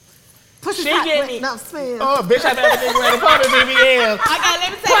 She give me. Spam. Oh, bitch, I bet a nigga ready for the BBL. Let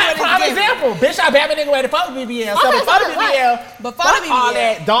me tell you what it's example, bitch, I bet a nigga ready for the BBL. So before the BBL, all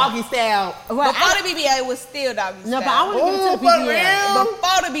that doggy style. Before the BBL, it was still doggy style. No, but I want to give it to the BBL.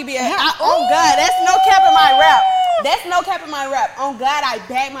 Before the BBL. Oh, God, that's no cap in my rap. That's no cap in my rap. On God, I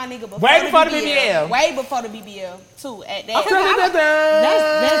bagged my nigga before the BBL. Way before the BBL, too, at that.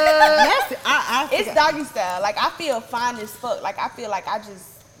 It's doggy style. Like, I feel fine as fuck. Like, I feel like I just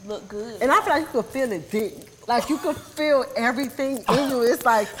look good. And I feel like you can feel it dick. Like you can feel everything in you. It's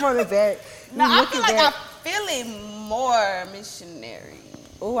like front and back. No, I feel like I feel it more missionary.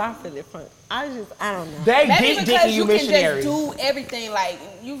 Oh, I feel it front. I don't know. They deep dicking you missionary. Can just do everything. Like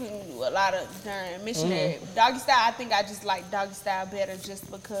you can do a lot of darn missionary. Doggy style, I think I just like doggy style better just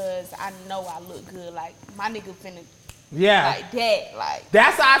because I know I look good. Like my nigga finna. Yeah. Like that, like.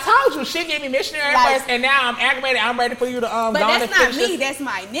 That's how I told you. She gave me missionary first, and now I'm aggravated. I'm ready for you to But that's not me. That's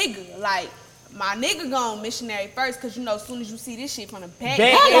my nigga. Like, my nigga gone missionary first, because, you know, as soon as you see this shit from the back,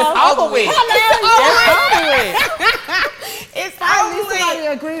 it's over with. It's over with. Somebody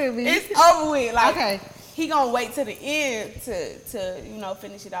agree with me. It's over with. Like, okay. He gonna wait to the end to you know,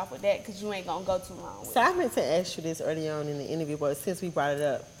 finish it off with that, because you ain't gonna go too long with So I meant to ask you this early on in the interview, but since we brought it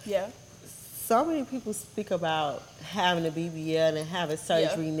up. Yeah. So many people speak about having a BBL and having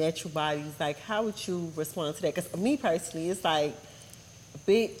surgery, natural bodies. Like, how would you respond to that? Because me personally, it's like,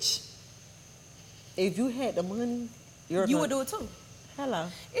 bitch, if you had the money, you would do it too. Hello.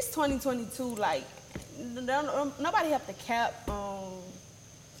 It's 2022. Like, nobody have to cap on.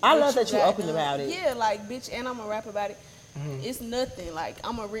 I love that you're open about it. Yeah, like, bitch, and I'm gonna rap about it. It's nothing. Like,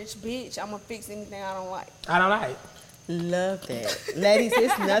 I'm a rich bitch. I'm gonna fix anything I don't like. I don't like. Love that. Ladies,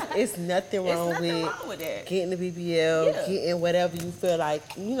 it's nothing wrong with that. Getting the BBL, getting whatever you feel like,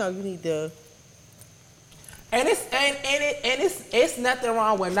 you need to. And it's nothing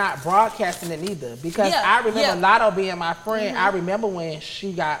wrong with not broadcasting it either. Because I remember Latto being my friend. I remember when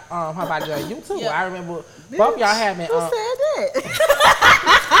she got her body on YouTube. I remember both y'all having Who said that?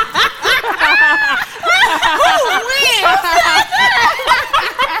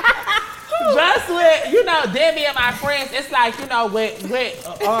 Just with, them being my friends, it's like, with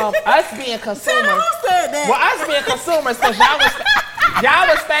us being consumers. Who said that? Well, us being consumers, because y'all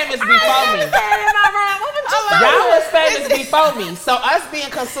was famous before me. Y'all was famous before me. So us being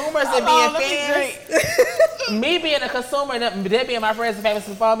consumers and being fans, me being a consumer and them being my friends and famous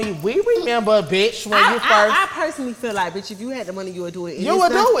before me, we remember, bitch, when you first. I personally feel like, bitch, if you had the money, you would do it. You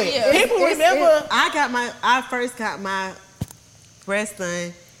would do it. Yeah. People remember. I first got my breast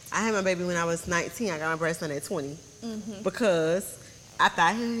done. I had my baby when I was 19. I got my breast done at 20 because after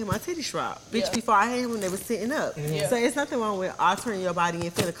I had my titty strap, bitch, before I had him when they were sitting up. So it's nothing wrong with altering your body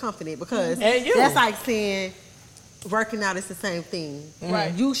and feeling confident because that's like saying working out is the same thing.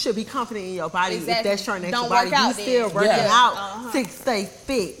 Right. You should be confident in your body. Exactly. If that's your natural Don't body. work out You still then. working out to stay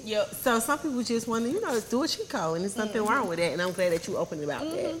fit. Yep. So some people just want to, do a cheat code, and there's nothing wrong with that. And I'm glad that you opened about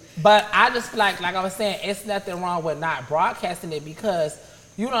that. But I just like I was saying, it's nothing wrong with not broadcasting it because.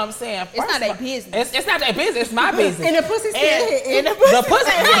 You know what I'm saying? It's not their business. It's not their business. It's my business. And the pussy still hitting. The pussy.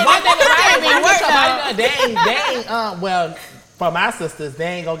 One thing about it, they ain't. Well, for my sisters, they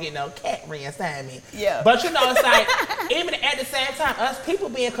ain't gonna get no cat inside me. Yeah. But it's like even at the same time, us people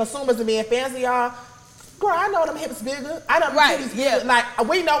being consumers and being fans of y'all. Girl, I know them hips bigger. I know them titties bigger. Like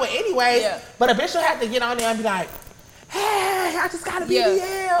we know it anyway. Yeah. But a bitch will have to get on there and be like. Hey, I just got a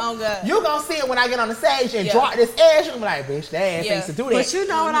BBL. Oh, God. You gonna see it when I get on the stage and drop this ass. You gonna be like, bitch, that ass needs to do that. But you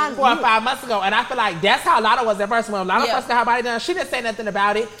know what I 4 or 5 months ago, and I feel like that's how Latto was at first. When Latto first got her body done, she didn't say nothing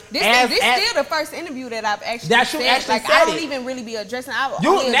about it. This still the first interview that I've actually said. Like I don't even really be addressing.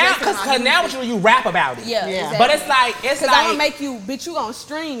 Because now you rap about it. Yeah. Exactly. But it's like because I'm gonna make you, bitch. You gonna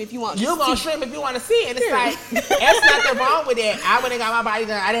stream if you want. You gonna stream if you want to see it. It's like it's nothing wrong with that. I went and got my body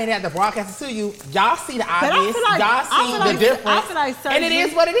done. I didn't have to broadcast it to you. Y'all see the obvious. Y'all see the difference. Surgery, and it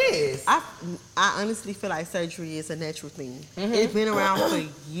is what it is. I honestly feel like surgery is a natural thing. It's been around for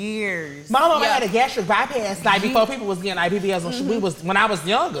years. My mama had a gastric bypass like before people was getting like BBLs when I was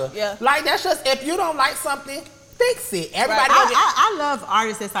younger. Yeah. Like that's just if you don't like something, fix it. Everybody. I love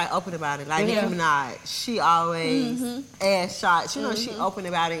artists that's like open about it. Like Nicki Minaj, she always ass shots. You know, she open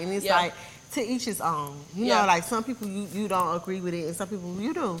about it, and it's like. To each his own. You know, like some people you don't agree with it, and some people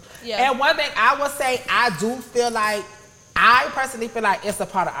you do. Yeah. And one thing I would say, I personally feel like it's a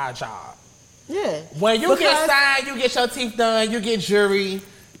part of our job. Yeah. When you get signed, you get your teeth done, you get jury,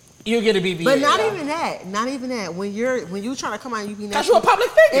 you get a BBL. But not even that. Not even that. When you trying to come out and you be because you're a public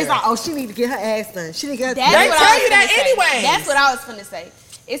figure. It's like, oh, she need to get her ass done. She need to get her They tell you that anyway. That's what I was finna say.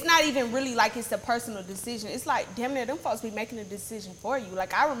 It's not even really like it's a personal decision. It's like, damn near them folks be making a decision for you.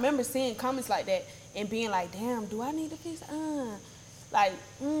 Like, I remember seeing comments like that and being like, damn, do I need to fix like,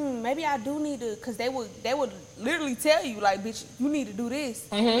 maybe I do need to, because they would literally tell you, like, bitch, you need to do this.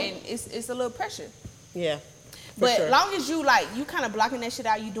 And it's a little pressure. Yeah. But long as you, like, you kind of blocking that shit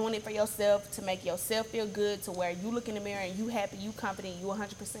out, you doing it for yourself to make yourself feel good, to where you look in the mirror and you happy, you confident, you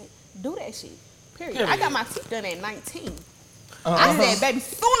 100%, do that shit. Period. I got my teeth done at 19. I said, baby,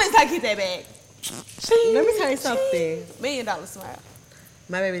 soon as I get that bag. Let me tell you something. $1 million smile.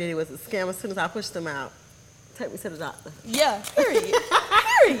 My baby daddy was a scam. As soon as I pushed him out, take me to the doctor. Yeah, period.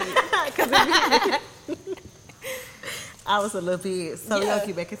 I was a little big, so we're gonna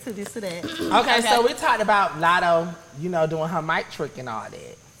get back into this to that. Okay, so we talked about Latto, doing her mic trick and all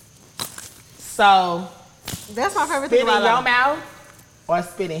that. So that's my favorite thing about spit in your mouth or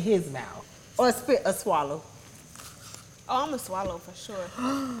spit in his mouth? Or spit a swallow. Oh, I'm a swallow for sure.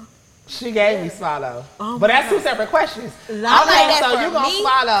 She gave me swallow. But that's two separate questions. I like that so for you gonna me,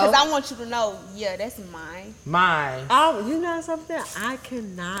 swallow. because I want you to know, that's mine. Mine. Oh, you know something? I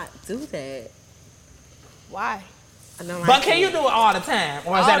cannot do that. Why? But can you do it all the time?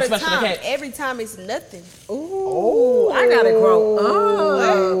 Or is that a special occasion? Every time it's nothing. Ooh, I gotta grow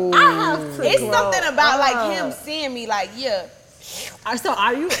up. I have to It's grow something about up. like him seeing me like, So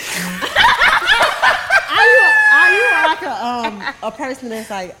are you like a person that's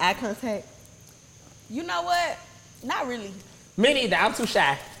like eye contact? You know what? Not really. Me neither. I'm too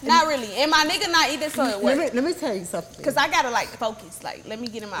shy. Not really. And my nigga not either, so it works. Let me tell you something. Because I gotta like focus. Like, let me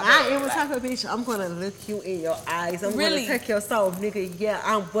get in my I am the type of bitch. I'm gonna look you in your eyes. I'm gonna take your soul, nigga. Yeah,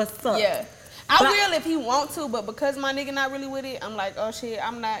 I'm what's up. Yeah. I will if he want to, but because my nigga not really with it, I'm like, oh shit,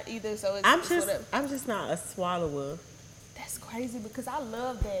 I'm not either. So it's I'm just not a swallower. That's crazy because I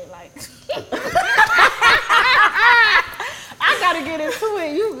love that. Like, I gotta get into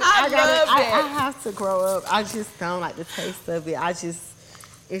it. I love that. I have to grow up. I just don't like the taste of it.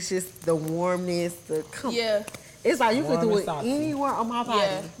 It's just the warmness, Yeah. It's like you Warm can do and it salty. anywhere on my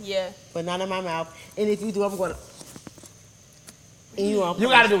body. Yeah. But not in my mouth. And if you do, I'm gonna. And you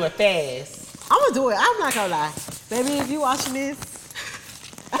gotta do it fast. I'm gonna do it. I'm not gonna lie, baby. If you watching this.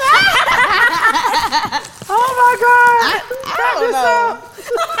 Oh my God! I don't know.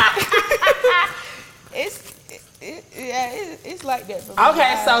 It's like that for me.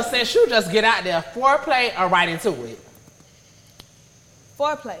 Okay, so since you just get out there, foreplay or right into it?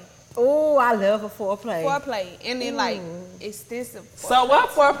 Foreplay. Oh, I love a foreplay. Foreplay. And then like extensive foreplay. So what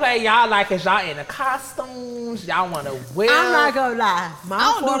foreplay y'all like? Is y'all in the costumes? Y'all want to wear? I'm not gonna lie.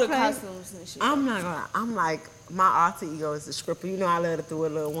 I don't do the costumes and shit. I'm not gonna lie. I'm like, my alter ego is the stripper. You know I love to do a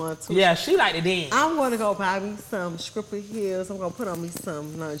little 1, 2. Yeah, she like to dance. I'm gonna go buy me some stripper heels. I'm gonna put on me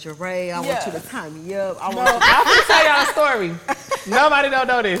some lingerie. I want you to tie me up. I'm gonna tell y'all a story. Nobody don't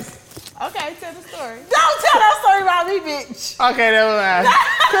know this. Okay, tell the story. Don't tell that story about me, bitch. Okay, never mind.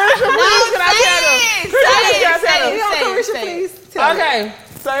 Caresha, please, can I tell them? Caresha, please tell them. Okay,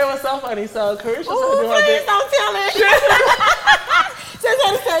 so it was so funny. So Caresha's gonna do her please bit. don't tell it. Just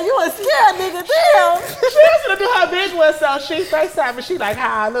understand you a scared nigga, damn. She was gonna do her bitch one, so she FaceTime and she like,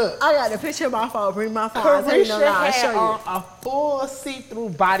 how I look. I got the picture of my phone. Bring my phone. Caresha I'll had show you. on a full see-through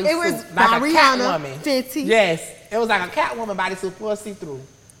bodysuit. It was like by a Rihanna, Catwoman. Fenty. Yes, it was like a Catwoman bodysuit, full see-through.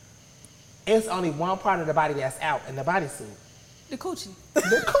 It's only one part of the body that's out in the bodysuit. The coochie. The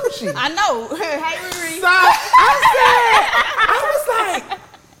coochie. I know. Hey, Riri. So I was like,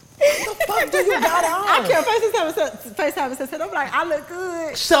 what the fuck do you got on? I can't FaceTime and say, I'm like, I look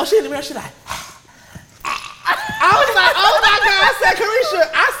good. So she in the mirror, she like, I was like, oh my God. I said, Caresha,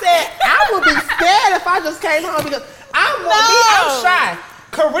 I would be scared if I just came home because I'm shy.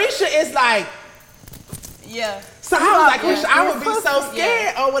 Caresha is like, yeah. So I was like, Caresha, I would be so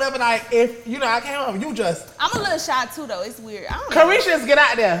scared or whatever. Like, if, I came home, you just. I'm a little shy too, though. It's weird. I don't know. Caresha's get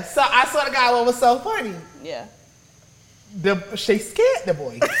out there. So I swear to God, what was so funny? Yeah. She scared the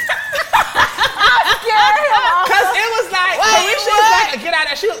boy. I scared him. Because it was like, Caresha's like, get out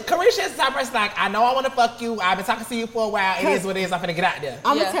there. Caresha is the type of person like, I know I want to fuck you. I've been talking to you for a while. It is what it is. I'm finna get out there.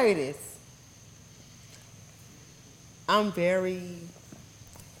 I'm going to tell you this. I'm very,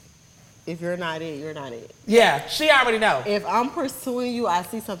 if you're not it, you're not it. Yeah, she already know. If I'm pursuing you, I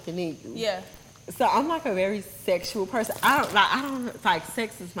see something in you. Yeah. So I'm like a very sexual person. Like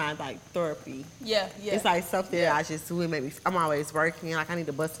sex is my like therapy. Yeah. It's like something that I just do. It make me. I'm always working. Like I need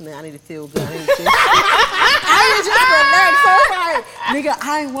to bust in there. I need to feel good. I need to just relax. So it's like, nigga,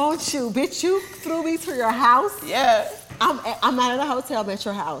 I want you, bitch. You flew me to your house. Yeah. I'm not at a hotel. I'm at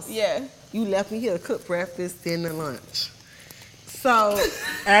your house. Yeah. You left me here to cook breakfast, dinner, lunch. So.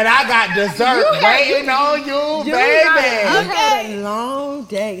 And I got dessert waiting on you, baby. You had a long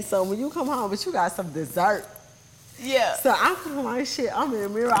day. So when you come home, but you got some dessert. Yeah. So I'm putting my shit. I'm in the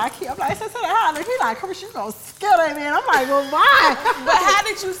mirror. I'm like, say hi. He like, Caresha, you gonna scare that man. I'm like, well, why? But how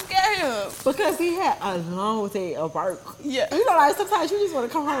did you scare him? Because he had a long day of work. Yeah. You know, like sometimes you just want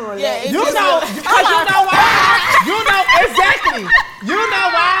to come home and relax. You know why? You know exactly. You know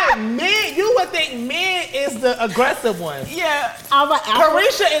why? Men, you would think men is the aggressive one. Yeah. I'm like,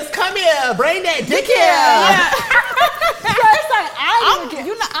 Caresha is come here, bring that dick here. Yeah. So it's like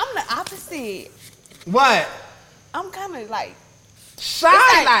I'm the opposite. What? I'm kind of like shy.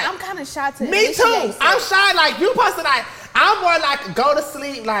 I'm kind of shy to me too. initiate I'm sex. shy like you. Supposed to like. I'm more like go to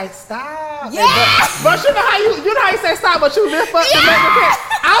sleep. Like stop. Yeah. But you know how you say stop, but you lift up to make the cat.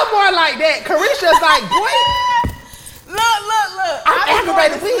 I'm more like that. Caresha's like boy. Look. I'm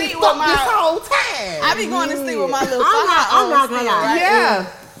aggravated. We fuck this whole time. I be going to sleep with my little I'm not gonna lie. right? Yeah.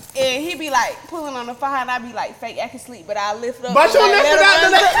 And he be like pulling on the fire, and I be like fake acting sleep, but I lift up. But you lift it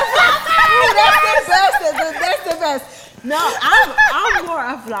up. That's the best. No, I'm more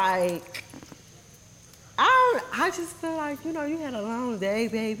of like, I just feel like, you had a long day,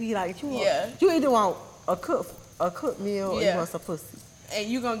 baby. Like you either want a cooked meal or you want some pussy. And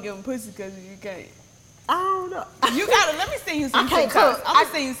you gonna give him pussy because you can't. I don't know. You gotta let me send you some I can't TikToks. cook. I'm gonna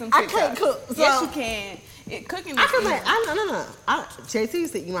send you some TikToks. I can't cook. So yes, you can. Cooking is easy. No. JT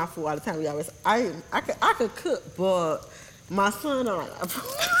used to eat my food all the time. I could cook, but my son don't like food.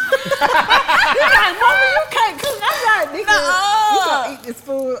 He's like, Mama, you can't cook. I'm like, nigga, you gonna eat this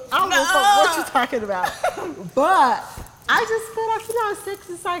food. I don't know what you talking about. But I just feel like, sex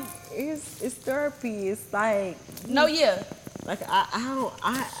is like, it's therapy. It's like. No, yeah. Like,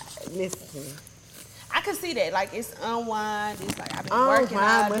 listen. I could see that. Like, it's unwind. It's like, I've been working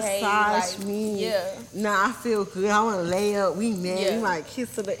all day. Massage Like, me. yeah. Nah, I feel good. I want to lay up. We mad. Yeah. We might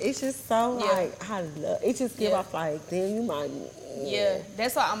kiss her. It's just so, like, I love it. Just give off, like, then you might. Yeah.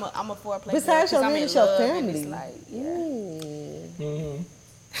 That's why I'm a foreplay. Besides your I'm man, in it's your love, and family. it's like,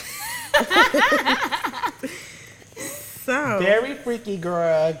 So. Very freaky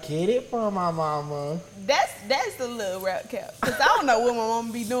girl. Get it from my mama. That's the little rap cap. Because I don't know what my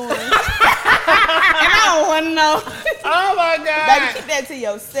mama be doing. And I don't want to know. Oh, my God. Baby, keep that to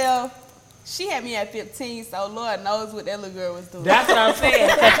yourself. She had me at 15, so Lord knows what that little girl was doing. That's what I'm saying.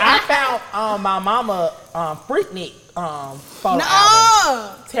 Because I found my mama Freaknik photo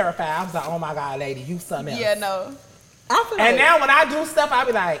album. Terrified. I was like, oh, my God, lady, you something else. Yeah, no. And now when I do stuff, I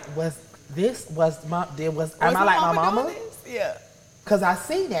be like, am I like my mama? Yeah. Because I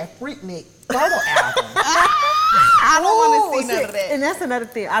seen that Freaknik photo album. I don't want to see none of that. And that's another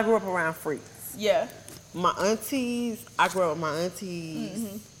thing. I grew up around freaks. Yeah. My aunties, I grew up with my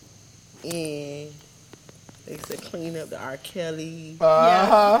aunties. And they used to clean up the R. Kelly.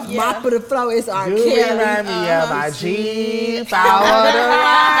 Mop of the floor is R. Kelly. Remind me of my G. Follow the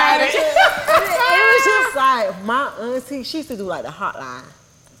ride. It was just like, my auntie, she used to do like the hotline.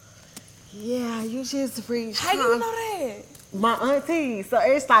 Yeah, you just reach. How you know that? My auntie. So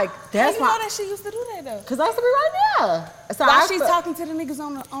it's like, that's why. How you know that she used to do that though? Because I used to be right there. So why she's talking to the niggas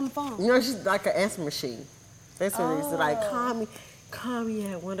on the phone? You know, she's like an answer machine. That's what it is. So like, call me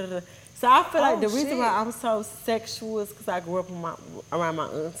at one of the. So I feel like the reason why I'm so sexual is because I grew up around my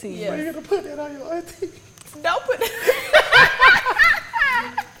auntie. Yeah. You're going to put that on your auntie? Don't put that.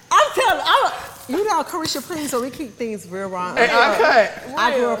 I'm telling you, Caresha, please, so we keep things real wrong.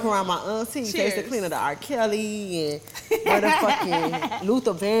 I grew up around my auntie. They used to clean up the R. Kelly and motherfucking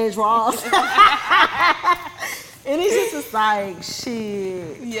Luther Vandross. And it's just like,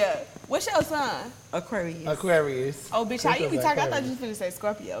 shit. Yeah. What's your son? Aquarius. Oh, bitch, how you be talking? I thought you was finna say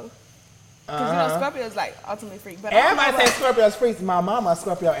Scorpio. Because you know Scorpio's like ultimate freak. But everybody say Scorpio's freaks. My mama a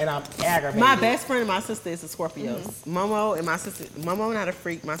Scorpio and I'm aggravated. My best friend and my sister is a Scorpio. Momo and my sister. Momo not a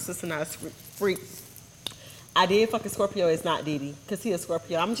freak. My sister not a freak. I did fuck a Scorpio. It's not Diddy because he a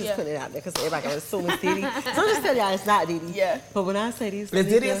Scorpio. I'm just putting it out there because everybody gonna assume it's Diddy. So I'm just telling y'all it's not Diddy. Yeah. But when I say these, is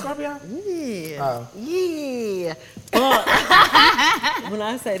Diddy a Scorpio? Yeah. Oh. Yeah. But when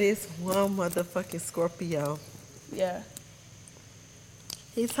I say this one motherfucking Scorpio. Yeah.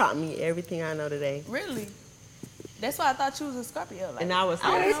 He taught me everything I know today. Really? That's why I thought you was a Scorpio. Like, and I was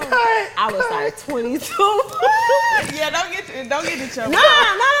like, I was like 22. Yeah, don't get in trouble. No.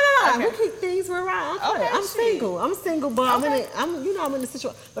 Okay. We keep things real right. I'm single. I'm single, but I'm in the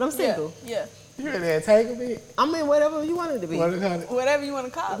situation. But I'm single. Yeah. You in there take a bit? I mean, whatever you want it to be. Whatever you want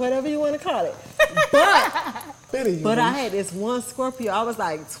to call it. Whatever you want to call it. But I had this one Scorpio. I was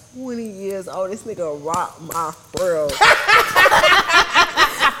like 20 years old. This nigga rocked my world.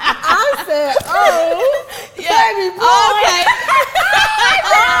 I said, baby boy. Okay.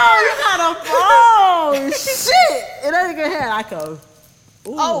 You got a shit. And that nigga had like a,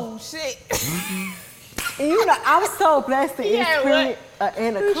 oh, shit. And you know, I'm so blessed to experience an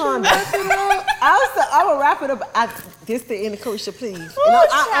anaconda. I will wrap it up. This the end of Caresha, please.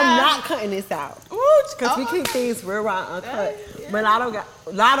 I'm not cutting this out. Because we keep things real right uncut. But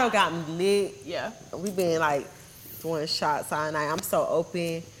Latto got me lit. Yeah. We been like doing shots all night. I'm so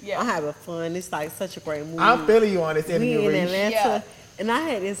open. Yeah. I'm having fun. It's like such a great movie. I'm feeling you on this interview. We in Atlanta. And I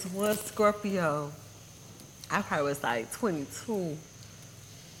had this one Scorpio. I probably was like 22.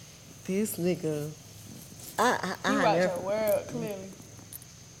 This nigga. You rocked your world, clearly.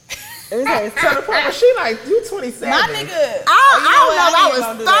 To the point where she like, you 27. My nigga. I don't know if I was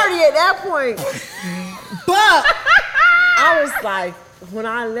 30 at that point. But I was like, when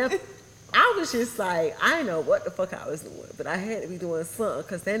I left, I was just like, I didn't know what the fuck I was doing. But I had to be doing something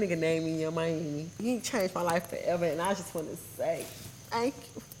because that nigga named me in Miami. He changed my life forever. And I just want to say, thank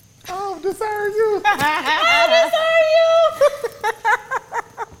you. Oh, deserve you.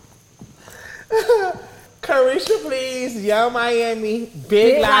 Caresha, please. Young Miami.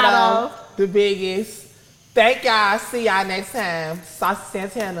 Big Latto. The biggest. Thank y'all. See y'all next time. Saucy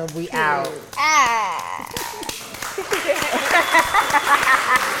Santana, we out.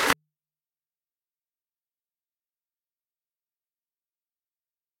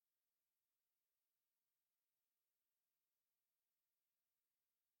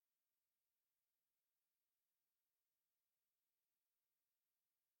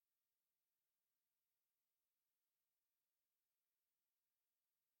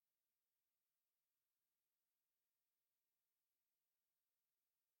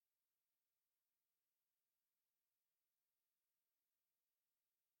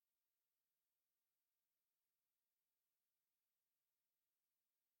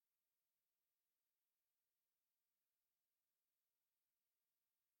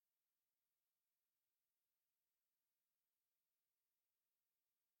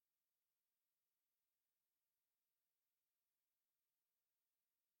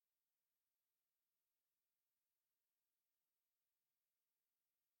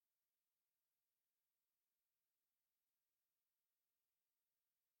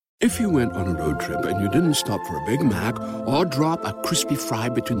 If you went on a road trip and you didn't stop for a Big Mac or drop a crispy fry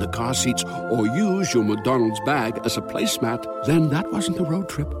between the car seats or use your McDonald's bag as a placemat, then that wasn't a road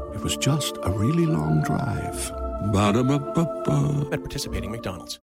trip. It was just a really long drive. Ba-da-ba-ba-ba. At participating McDonald's.